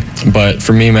everything. But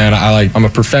for me, man, I'm a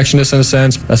perfectionist in a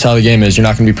sense. That's how the game is. You're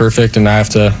not going to be perfect, and I have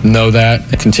to know that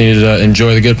and continue to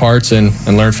enjoy the good parts and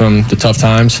learn from the tough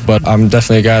times. But I'm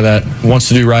definitely a guy that wants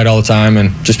to do right all the time,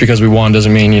 and just because we won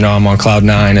doesn't mean, I'm on cloud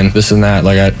nine and this and that.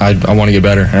 Like, I want to get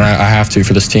better, and I have to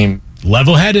for this team.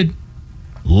 Level-headed.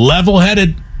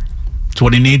 It's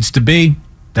what he needs to be.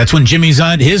 That's when Jimmy's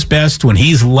at his best, when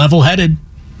he's level-headed.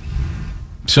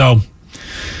 So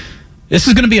this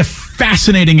is going to be a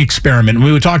fascinating experiment.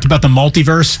 We talked about the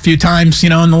multiverse a few times, in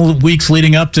the weeks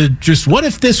leading up to just what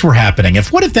if this were happening?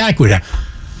 What if that would happen?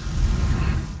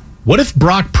 What if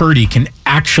Brock Purdy can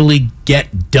actually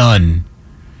get done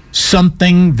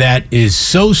something that is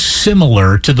so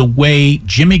similar to the way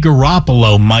Jimmy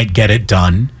Garoppolo might get it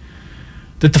done,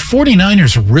 that the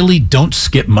 49ers really don't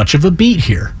skip much of a beat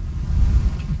here?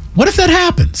 What if that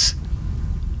happens?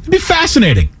 It'd be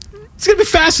fascinating. It's going to be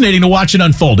fascinating to watch it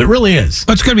unfold. It really is.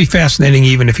 It's going to be fascinating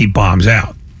even if he bombs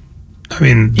out.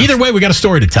 Either way, we got a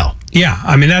story to tell. Yeah,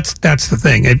 that's the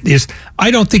thing. It is. I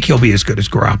don't think he'll be as good as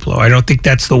Garoppolo. I don't think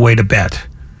that's the way to bet.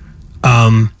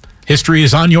 History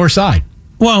is on your side.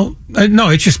 Well, no,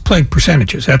 it's just playing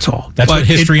percentages. That's all. That's what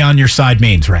history on your side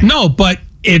means, right? No, but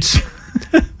it's...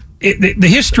 the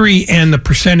history and the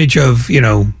percentage of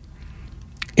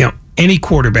any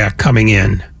quarterback coming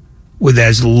in with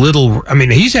as little.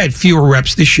 He's had fewer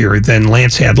reps this year than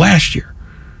Lance had last year.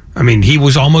 He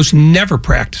was almost never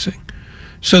practicing.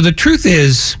 So the truth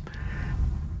is,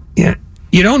 you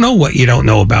don't know what you don't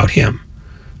know about him.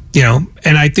 And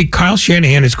I think Kyle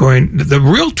Shanahan is going. The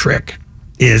real trick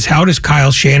is, how does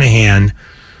Kyle Shanahan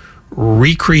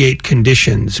recreate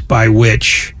conditions by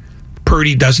which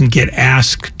Purdy doesn't get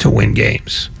asked to win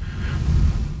games?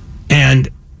 And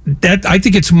that, I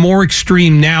think it's more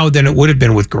extreme now than it would have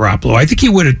been with Garoppolo. I think he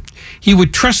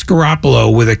would trust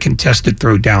Garoppolo with a contested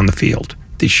throw down the field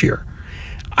this year.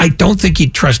 I don't think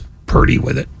he'd trust Purdy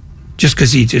with it, just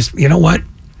because you know what?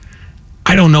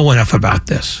 I don't know enough about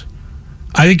this.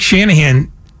 I think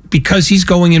Shanahan, because he's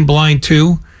going in blind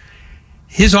too,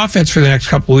 his offense for the next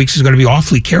couple of weeks is going to be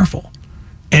awfully careful.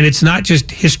 And it's not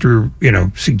just history,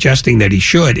 suggesting that he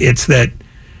should. It's that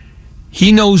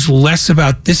he knows less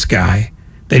about this guy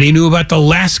than he knew about the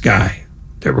last guy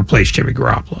that replaced Jimmy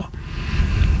Garoppolo.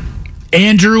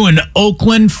 Andrew in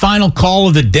Oakland, final call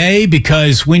of the day,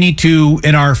 because we need to,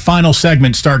 in our final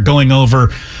segment, start going over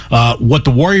what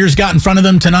the Warriors got in front of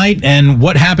them tonight and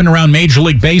what happened around Major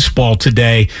League Baseball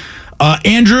today.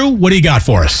 Andrew, what do you got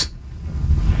for us?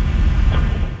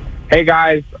 Hey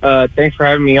guys, thanks for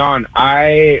having me on.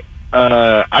 I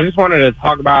just wanted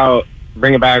to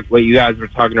bring it back what you guys were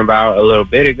talking about a little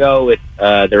bit ago with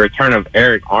the return of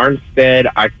Eric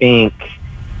Armstead. I think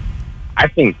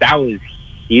that was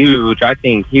huge. I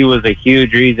think he was a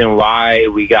huge reason why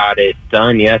we got it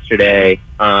done yesterday.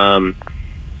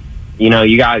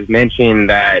 You guys mentioned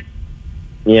that,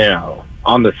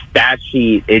 on the stat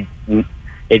sheet, it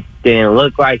didn't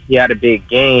look like he had a big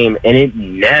game, and it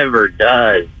never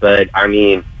does. But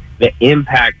the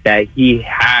impact that he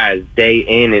has day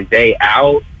in and day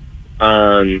out,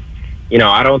 I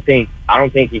don't think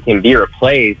he can be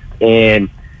replaced. And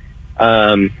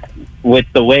with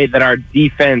the way that our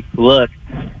defense looked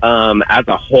as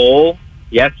a whole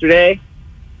yesterday,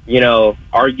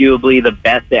 arguably the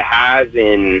best it has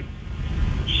in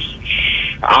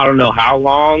I don't know how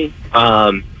long.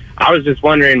 I was just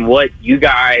wondering what you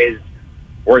guys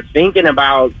were thinking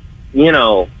about,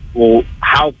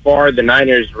 how far the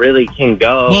Niners really can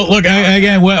go. Well, look,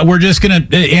 again, we're just going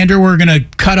to, Andrew, we're going to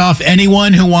cut off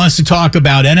anyone who wants to talk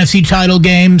about NFC title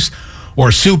games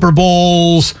or Super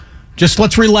Bowls. Just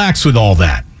let's relax with all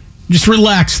that. Just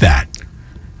relax that.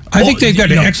 I think they've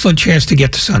got an excellent chance to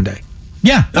get to Sunday.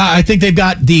 Yeah, I think they've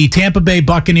got the Tampa Bay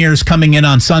Buccaneers coming in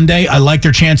on Sunday. I like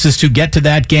their chances to get to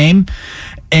that game.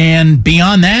 And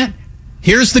beyond that,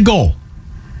 here's the goal.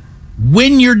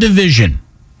 Win your division.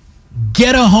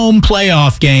 Get a home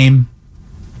playoff game.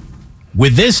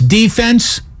 With this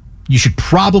defense, you should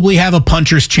probably have a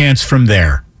puncher's chance from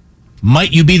there.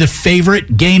 Might you be the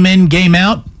favorite game in, game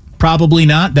out? Probably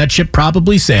not. That ship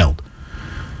probably sailed.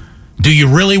 Do you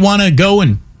really want to go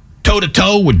and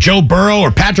toe-to-toe with Joe Burrow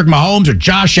or Patrick Mahomes or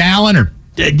Josh Allen, or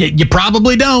you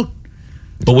probably don't.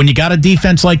 But when you got a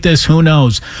defense like this, who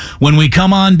knows? When we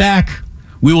come on back,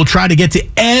 we will try to get to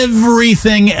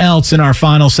everything else in our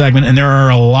final segment, and there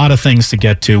are a lot of things to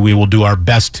get to. We will do our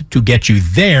best to get you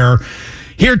there.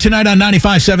 Here tonight on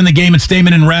 95.7 The Game, it's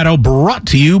Damon and Ratto, brought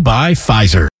to you by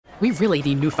Pfizer. We really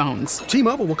need new phones.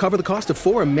 T-Mobile will cover the cost of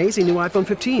 4 amazing new iPhone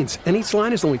 15s, and each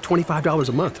line is only $25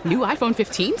 a month. New iPhone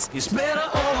 15s? It's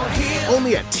better over here.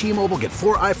 Only at T-Mobile, get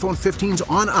 4 iPhone 15s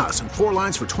on us and 4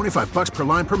 lines for $25 per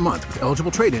line per month with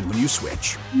eligible trade-in when you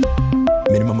switch.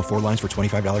 Minimum of 4 lines for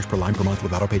 $25 per line per month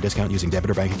with autopay discount using debit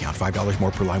or bank account. $5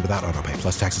 more per line without autopay,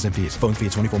 plus taxes and fees. Phone fee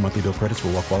at 24 monthly bill credits for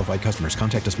well-qualified customers.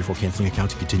 Contact us before canceling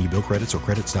account to continue bill credits or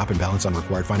credit stop and balance on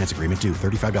required finance agreement due.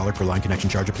 $35 per line connection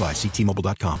charge applies. See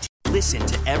T-Mobile.com. Listen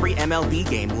to every MLB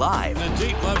game live. In the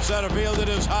deep left center field, it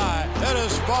is high, it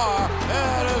is far,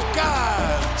 it is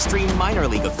gone. Stream minor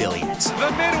league affiliates.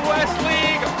 The Midwest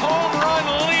League home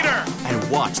run leader. And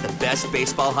watch the best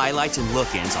baseball highlights and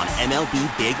look-ins on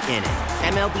MLB Big Inning.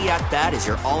 MLB At Bat is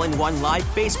your all-in-one live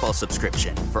baseball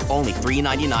subscription for only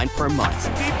 $3.99 per month.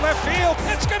 Deep left field,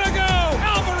 it's gonna go.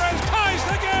 Alvarez ties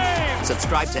the game.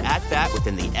 Subscribe to At Bat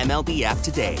within the MLB app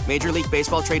today. Major League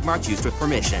Baseball trademarks used with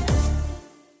permission.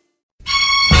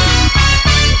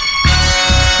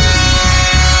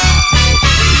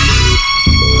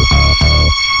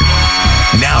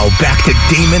 Now back to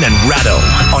Damon and Ratto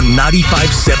on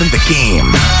 95.7 The Game.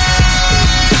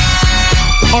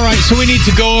 All right, so we need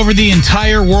to go over the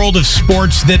entire world of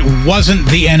sports that wasn't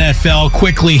the NFL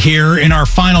quickly here in our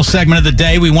final segment of the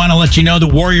day. We want to let you know that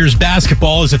Warriors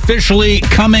basketball is officially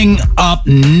coming up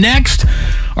next.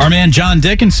 Our man John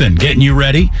Dickinson getting you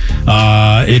ready.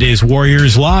 It is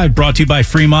Warriors Live, brought to you by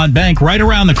Fremont Bank. Right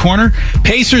around the corner.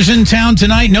 Pacers in town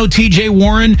tonight. No TJ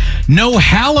Warren. No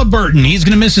Halliburton. He's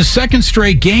going to miss his second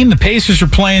straight game. The Pacers are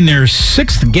playing their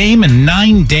 6th game in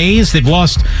 9 days. They've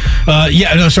lost.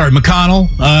 McConnell.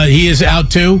 He is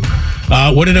out too.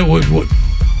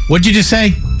 What'd you just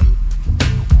say?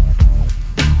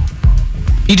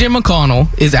 TJ McConnell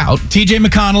is out. TJ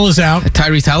McConnell is out.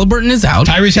 Tyrese Halliburton is out.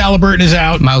 Tyrese Halliburton is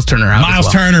out. Miles Turner out. Miles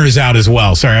Turner is out as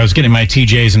well. Sorry, I was getting my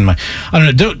TJs and my. I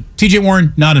don't know. TJ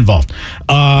Warren not involved.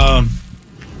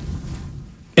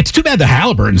 It's too bad the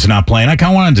Halliburton's not playing. I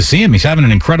kind of wanted to see him. He's having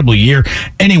an incredible year.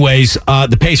 Anyways,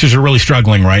 the Pacers are really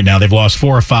struggling right now. They've lost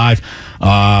 4 or 5.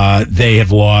 They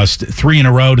have lost 3 in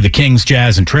a row to the Kings,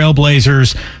 Jazz, and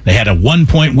Trailblazers. They had a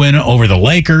 1-point win over the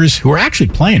Lakers, who are actually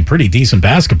playing pretty decent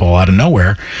basketball out of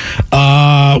nowhere.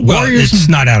 Warriors, it's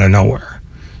not out of nowhere.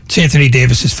 It's Anthony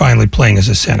Davis is finally playing as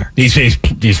a center. He's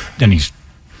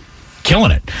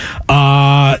killing it.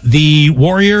 The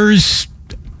Warriors.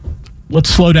 Let's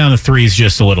slow down the threes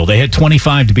just a little. They had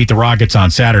 25 to beat the Rockets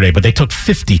on Saturday, but they took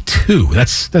 52.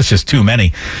 That's just too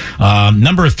many.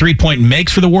 Number of three-point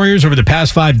makes for the Warriors over the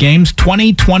past 5 games,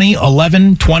 20, 20,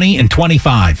 11, 20, and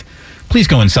 25. Please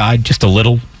go inside just a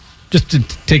little. Just to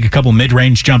take a couple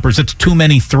mid-range jumpers. That's too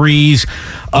many threes.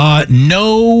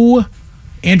 No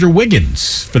Andrew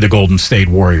Wiggins for the Golden State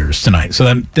Warriors tonight. So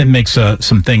that makes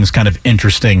some things kind of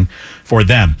interesting for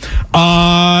them.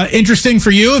 Interesting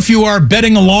for you if you are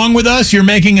betting along with us. You're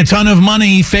making a ton of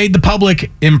money. Fade the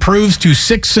Public improves to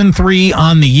 6-3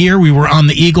 on the year. We were on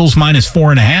the Eagles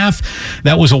 -4.5.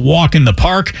 That was a walk in the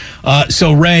park.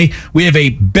 So Ray, we have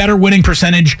a better winning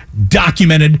percentage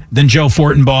documented than Joe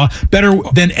Fortenbaugh, better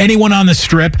than anyone on the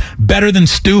Strip, better than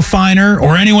Stu Feiner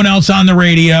or anyone else on the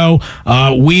radio.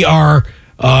 We are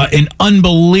an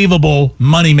unbelievable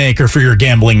moneymaker for your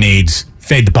gambling needs.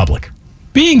 Fade the Public.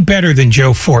 Being better than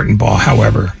Joe Fortenbaugh,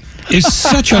 however, is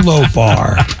such a low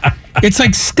bar. It's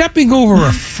like stepping over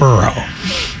a furrow.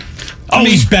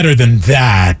 He's better than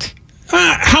that.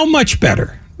 How much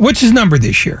better? What's his number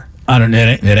this year? I don't know.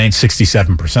 It ain't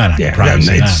 67%.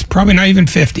 It's probably not even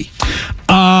 50.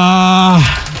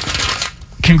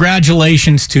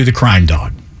 Congratulations to the Crime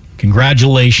Dog.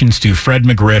 Congratulations to Fred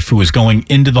McGriff, who is going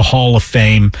into the Hall of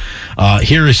Fame.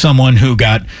 Here is someone who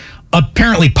got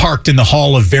apparently parked in the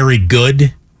Hall of Very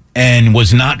Good and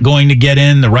was not going to get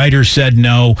in. The writer said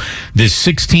no. This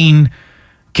 16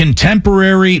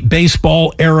 contemporary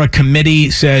baseball era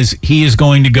committee says he is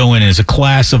going to go in as a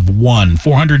class of 1.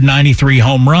 493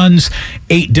 home runs,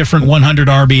 8 different 100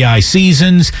 RBI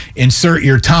seasons. Insert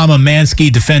your Tom Amansky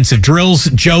defensive drills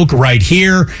joke right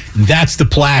here. That's the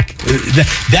plaque.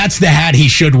 That's the hat he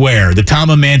should wear, the Tom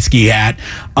Amansky hat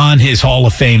on his Hall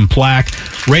of Fame plaque.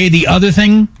 Ray, the other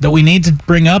thing that we need to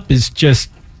bring up is just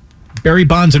Barry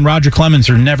Bonds and Roger Clemens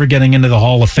are never getting into the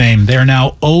Hall of Fame. They're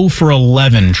now 0 for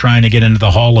 11 trying to get into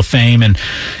the Hall of Fame. And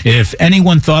if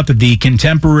anyone thought that the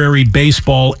contemporary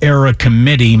baseball era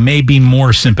committee may be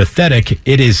more sympathetic,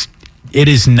 it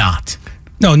is not.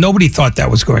 No, nobody thought that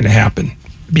was going to happen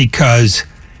because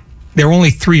there were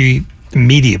only 3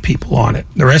 media people on it.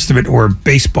 The rest of it were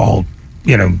baseball,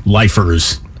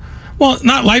 lifers. Well,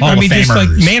 not life. Hall I mean, of just like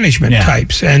Famers. management Yeah.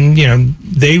 types, and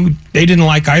they didn't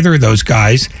like either of those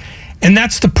guys, and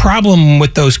that's the problem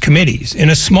with those committees. In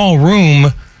a small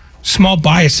room, small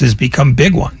biases become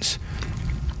big ones.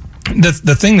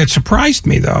 The thing that surprised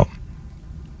me though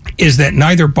is that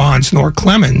neither Bonds nor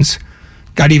Clemens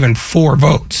got even 4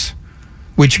 votes,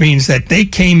 which means that they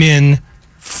came in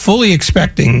fully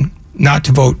expecting not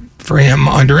to vote for him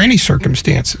under any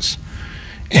circumstances.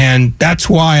 And that's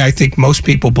why I think most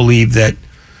people believe that,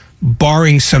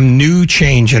 barring some new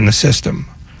change in the system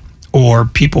or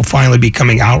people finally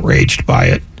becoming outraged by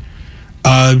it,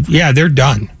 they're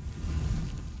done.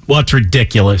 Well, it's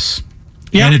ridiculous.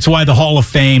 Yeah. And it's why the Hall of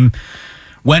Fame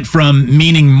went from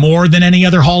meaning more than any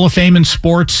other Hall of Fame in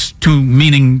sports to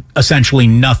meaning essentially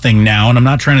nothing now. And I'm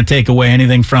not trying to take away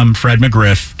anything from Fred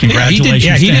McGriff.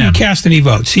 Congratulations he to him. didn't cast any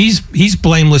votes. He's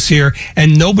blameless here,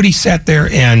 and nobody sat there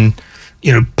and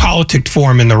politicked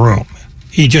for him in the room.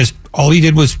 All he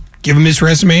did was give him his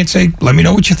resume and say, let me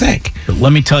know what you think. But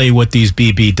let me tell you what these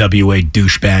BBWA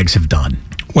douchebags have done.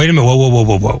 Wait a minute.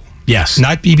 Whoa. Yes.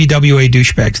 Not BBWA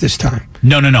douchebags this time.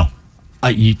 No.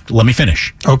 Let me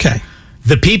finish. Okay.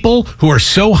 The people who are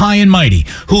so high and mighty,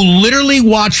 who literally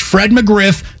watched Fred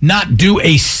McGriff not do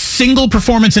a single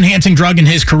performance-enhancing drug in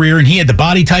his career, and he had the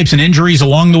body types and injuries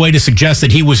along the way to suggest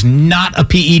that he was not a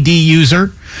PED user.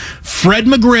 Fred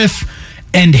McGriff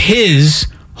and his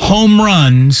home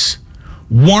runs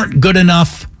weren't good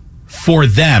enough for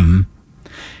them.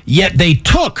 Yet they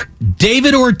took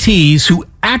David Ortiz, who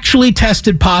actually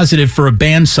tested positive for a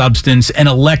banned substance, and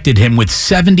elected him with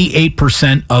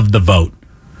 78% of the vote.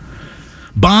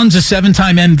 Bonds, a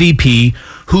 7-time MVP,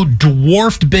 who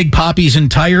dwarfed Big Papi's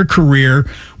entire career,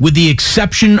 with the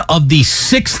exception of the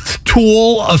 6th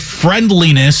tool of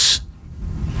friendliness,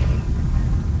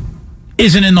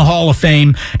 isn't in the Hall of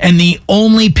Fame, and the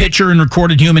only pitcher in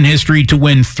recorded human history to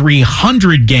win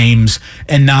 300 games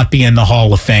and not be in the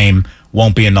Hall of Fame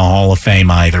won't be in the Hall of Fame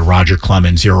either. Roger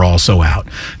Clemens, you're also out.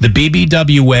 The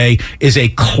BBWA is a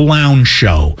clown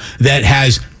show that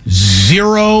has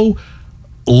zero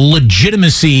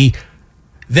legitimacy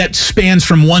that spans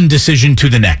from one decision to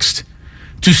the next.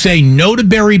 To say no to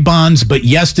Barry Bonds but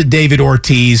yes to David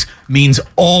Ortiz means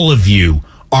all of you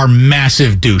are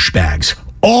massive douchebags.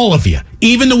 All of you,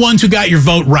 even the ones who got your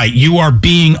vote right, you are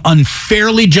being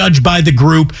unfairly judged by the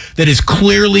group that is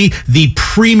clearly the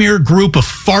premier group of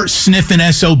fart-sniffing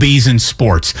SOBs in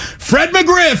sports. Fred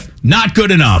McGriff, not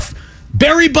good enough.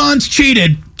 Barry Bonds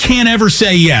cheated, can't ever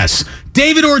say yes.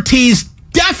 David Ortiz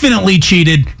definitely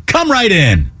cheated, come right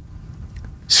in.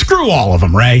 Screw all of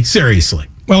them, Ray, seriously.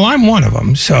 Well, I'm one of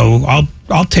them, so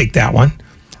I'll take that one.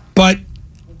 But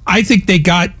I think they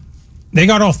got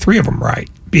all 3 of them right,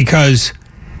 because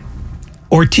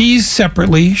Ortiz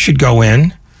separately should go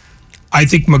in. I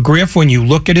think McGriff, when you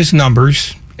look at his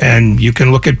numbers, and you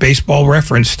can look at Baseball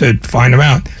Reference to find him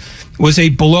out, was a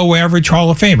below average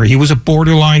Hall of Famer. He was a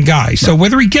borderline guy. So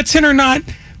whether he gets in or not,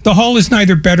 the Hall is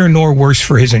neither better nor worse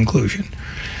for his inclusion.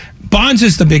 Bonds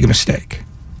is the big mistake.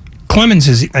 Clemens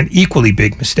is an equally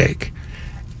big mistake.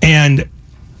 And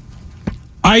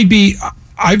I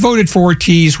voted for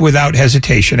Ortiz without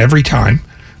hesitation every time.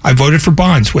 I voted for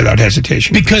Bonds without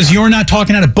hesitation. Because you're not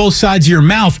talking out of both sides of your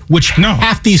mouth, which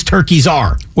half these turkeys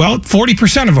are. Well,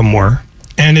 40% of them were.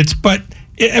 And but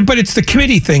it's the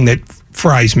committee thing that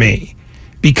fries me.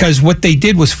 Because what they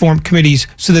did was form committees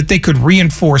so that they could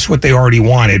reinforce what they already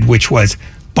wanted, which was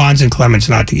Bonds and Clemens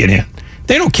not to get in.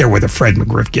 They don't care whether Fred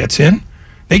McGriff gets in.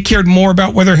 They cared more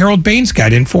about whether Harold Baines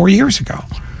got in 4 years ago.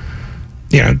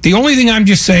 The only thing I'm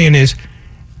just saying is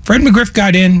Fred McGriff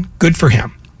got in, good for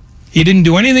him. He didn't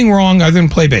do anything wrong other than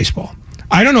play baseball.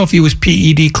 I don't know if he was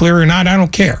PED clear or not. I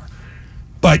don't care.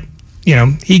 But,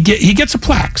 he gets a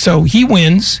plaque. So he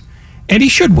wins, and he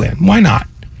should win. Why not?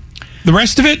 The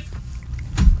rest of it,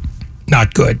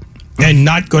 not good. And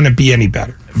not going to be any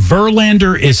better.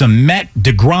 Verlander is a Met.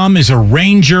 DeGrom is a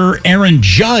Ranger. Aaron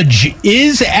Judge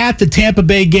is at the Tampa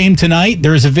Bay game tonight.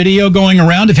 There's a video going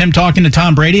around of him talking to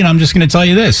Tom Brady, and I'm just going to tell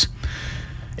you this.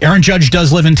 Aaron Judge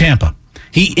does live in Tampa.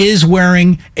 He is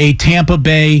wearing a Tampa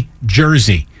Bay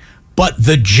jersey. But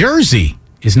the jersey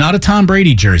is not a Tom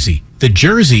Brady jersey. The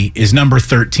jersey is number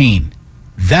 13.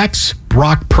 That's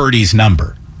Brock Purdy's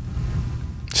number.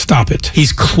 Stop it.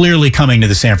 He's clearly coming to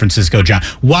the San Francisco Giants.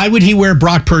 Why would he wear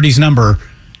Brock Purdy's number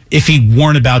if he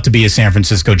weren't about to be a San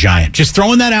Francisco Giant? Just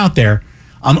throwing that out there.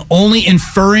 I'm only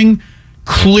inferring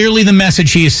clearly the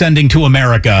message he is sending to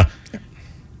America.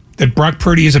 That Brock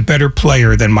Purdy is a better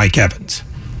player than Mike Evans.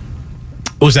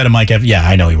 Was that a Mike Evans? Yeah,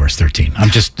 I know he wears 13.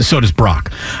 So does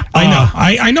Brock. I know.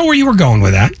 I know where you were going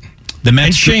with that. The Mets,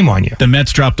 and shame on you. The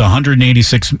Mets dropped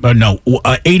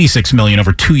 $86 million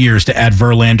over 2 years to add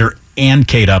Verlander and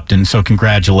Kate Upton. So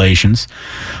congratulations.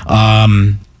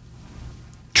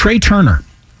 Trey Turner,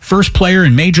 first player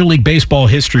in Major League Baseball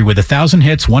history with 1,000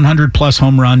 hits, 100-plus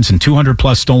home runs, and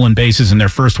 200-plus stolen bases in their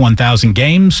first 1,000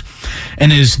 games.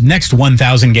 And his next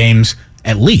 1,000 games,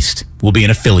 at least, will be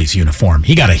in a Phillies uniform.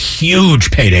 He got a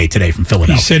huge payday today from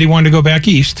Philadelphia. He said he wanted to go back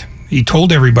east. He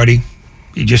told everybody.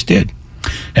 He just did.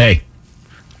 Hey,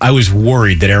 I was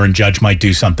worried that Aaron Judge might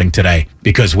do something today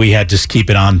because we had to keep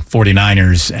it on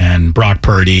 49ers and Brock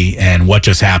Purdy and what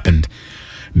just happened.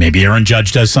 Maybe Aaron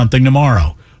Judge does something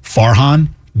tomorrow. Farhan,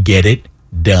 get it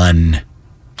done.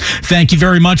 Thank you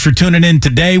very much for tuning in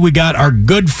today. We got our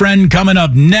good friend coming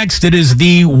up next. It is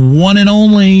the one and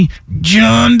only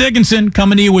John Dickinson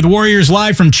coming to you with Warriors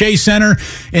Live from Chase Center.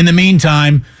 In the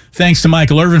meantime, thanks to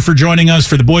Michael Irvin for joining us.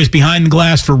 For the boys behind the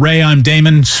glass, for Ray, I'm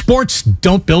Damon. Sports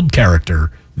don't build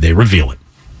character. They reveal it.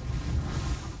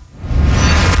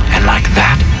 And like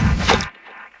that,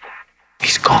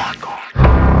 he's gone.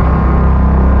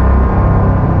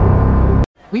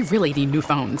 We really need new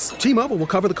phones. T-Mobile will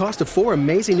cover the cost of 4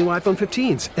 amazing new iPhone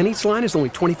 15s, and each line is only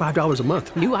 $25 a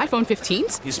month. New iPhone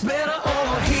 15s? It's better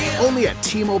over here. Only at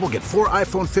T-Mobile, get 4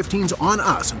 iPhone 15s on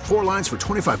us and 4 lines for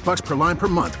 $25 per line per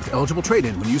month with eligible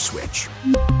trade-in when you switch.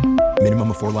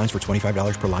 Minimum of 4 lines for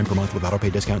 $25 per line per month with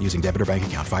autopay discount using debit or bank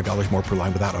account. $5 more per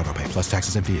line without autopay, plus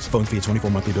taxes and fees. Phone fee at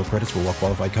 24 monthly bill credits for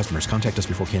well-qualified customers. Contact us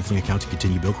before canceling account to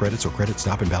continue bill credits or credit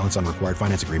stop and balance on required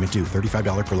finance agreement due.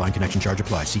 $35 per line connection charge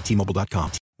applies. See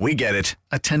T-Mobile.com. We get it.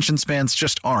 Attention spans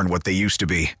just aren't what they used to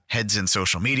be. Heads in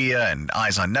social media and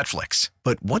eyes on Netflix.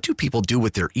 But what do people do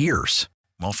with their ears?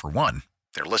 Well, for one,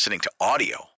 they're listening to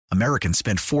audio. Americans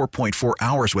spend 4.4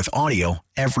 hours with audio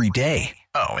every day.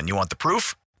 Oh, and you want the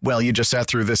proof? Well, you just sat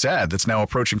through this ad that's now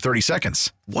approaching 30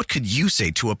 seconds. What could you say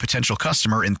to a potential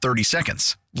customer in 30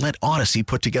 seconds? Let Odyssey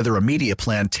put together a media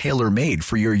plan tailor-made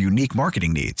for your unique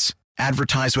marketing needs.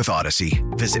 Advertise with Odyssey.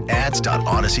 Visit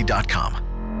ads.odyssey.com.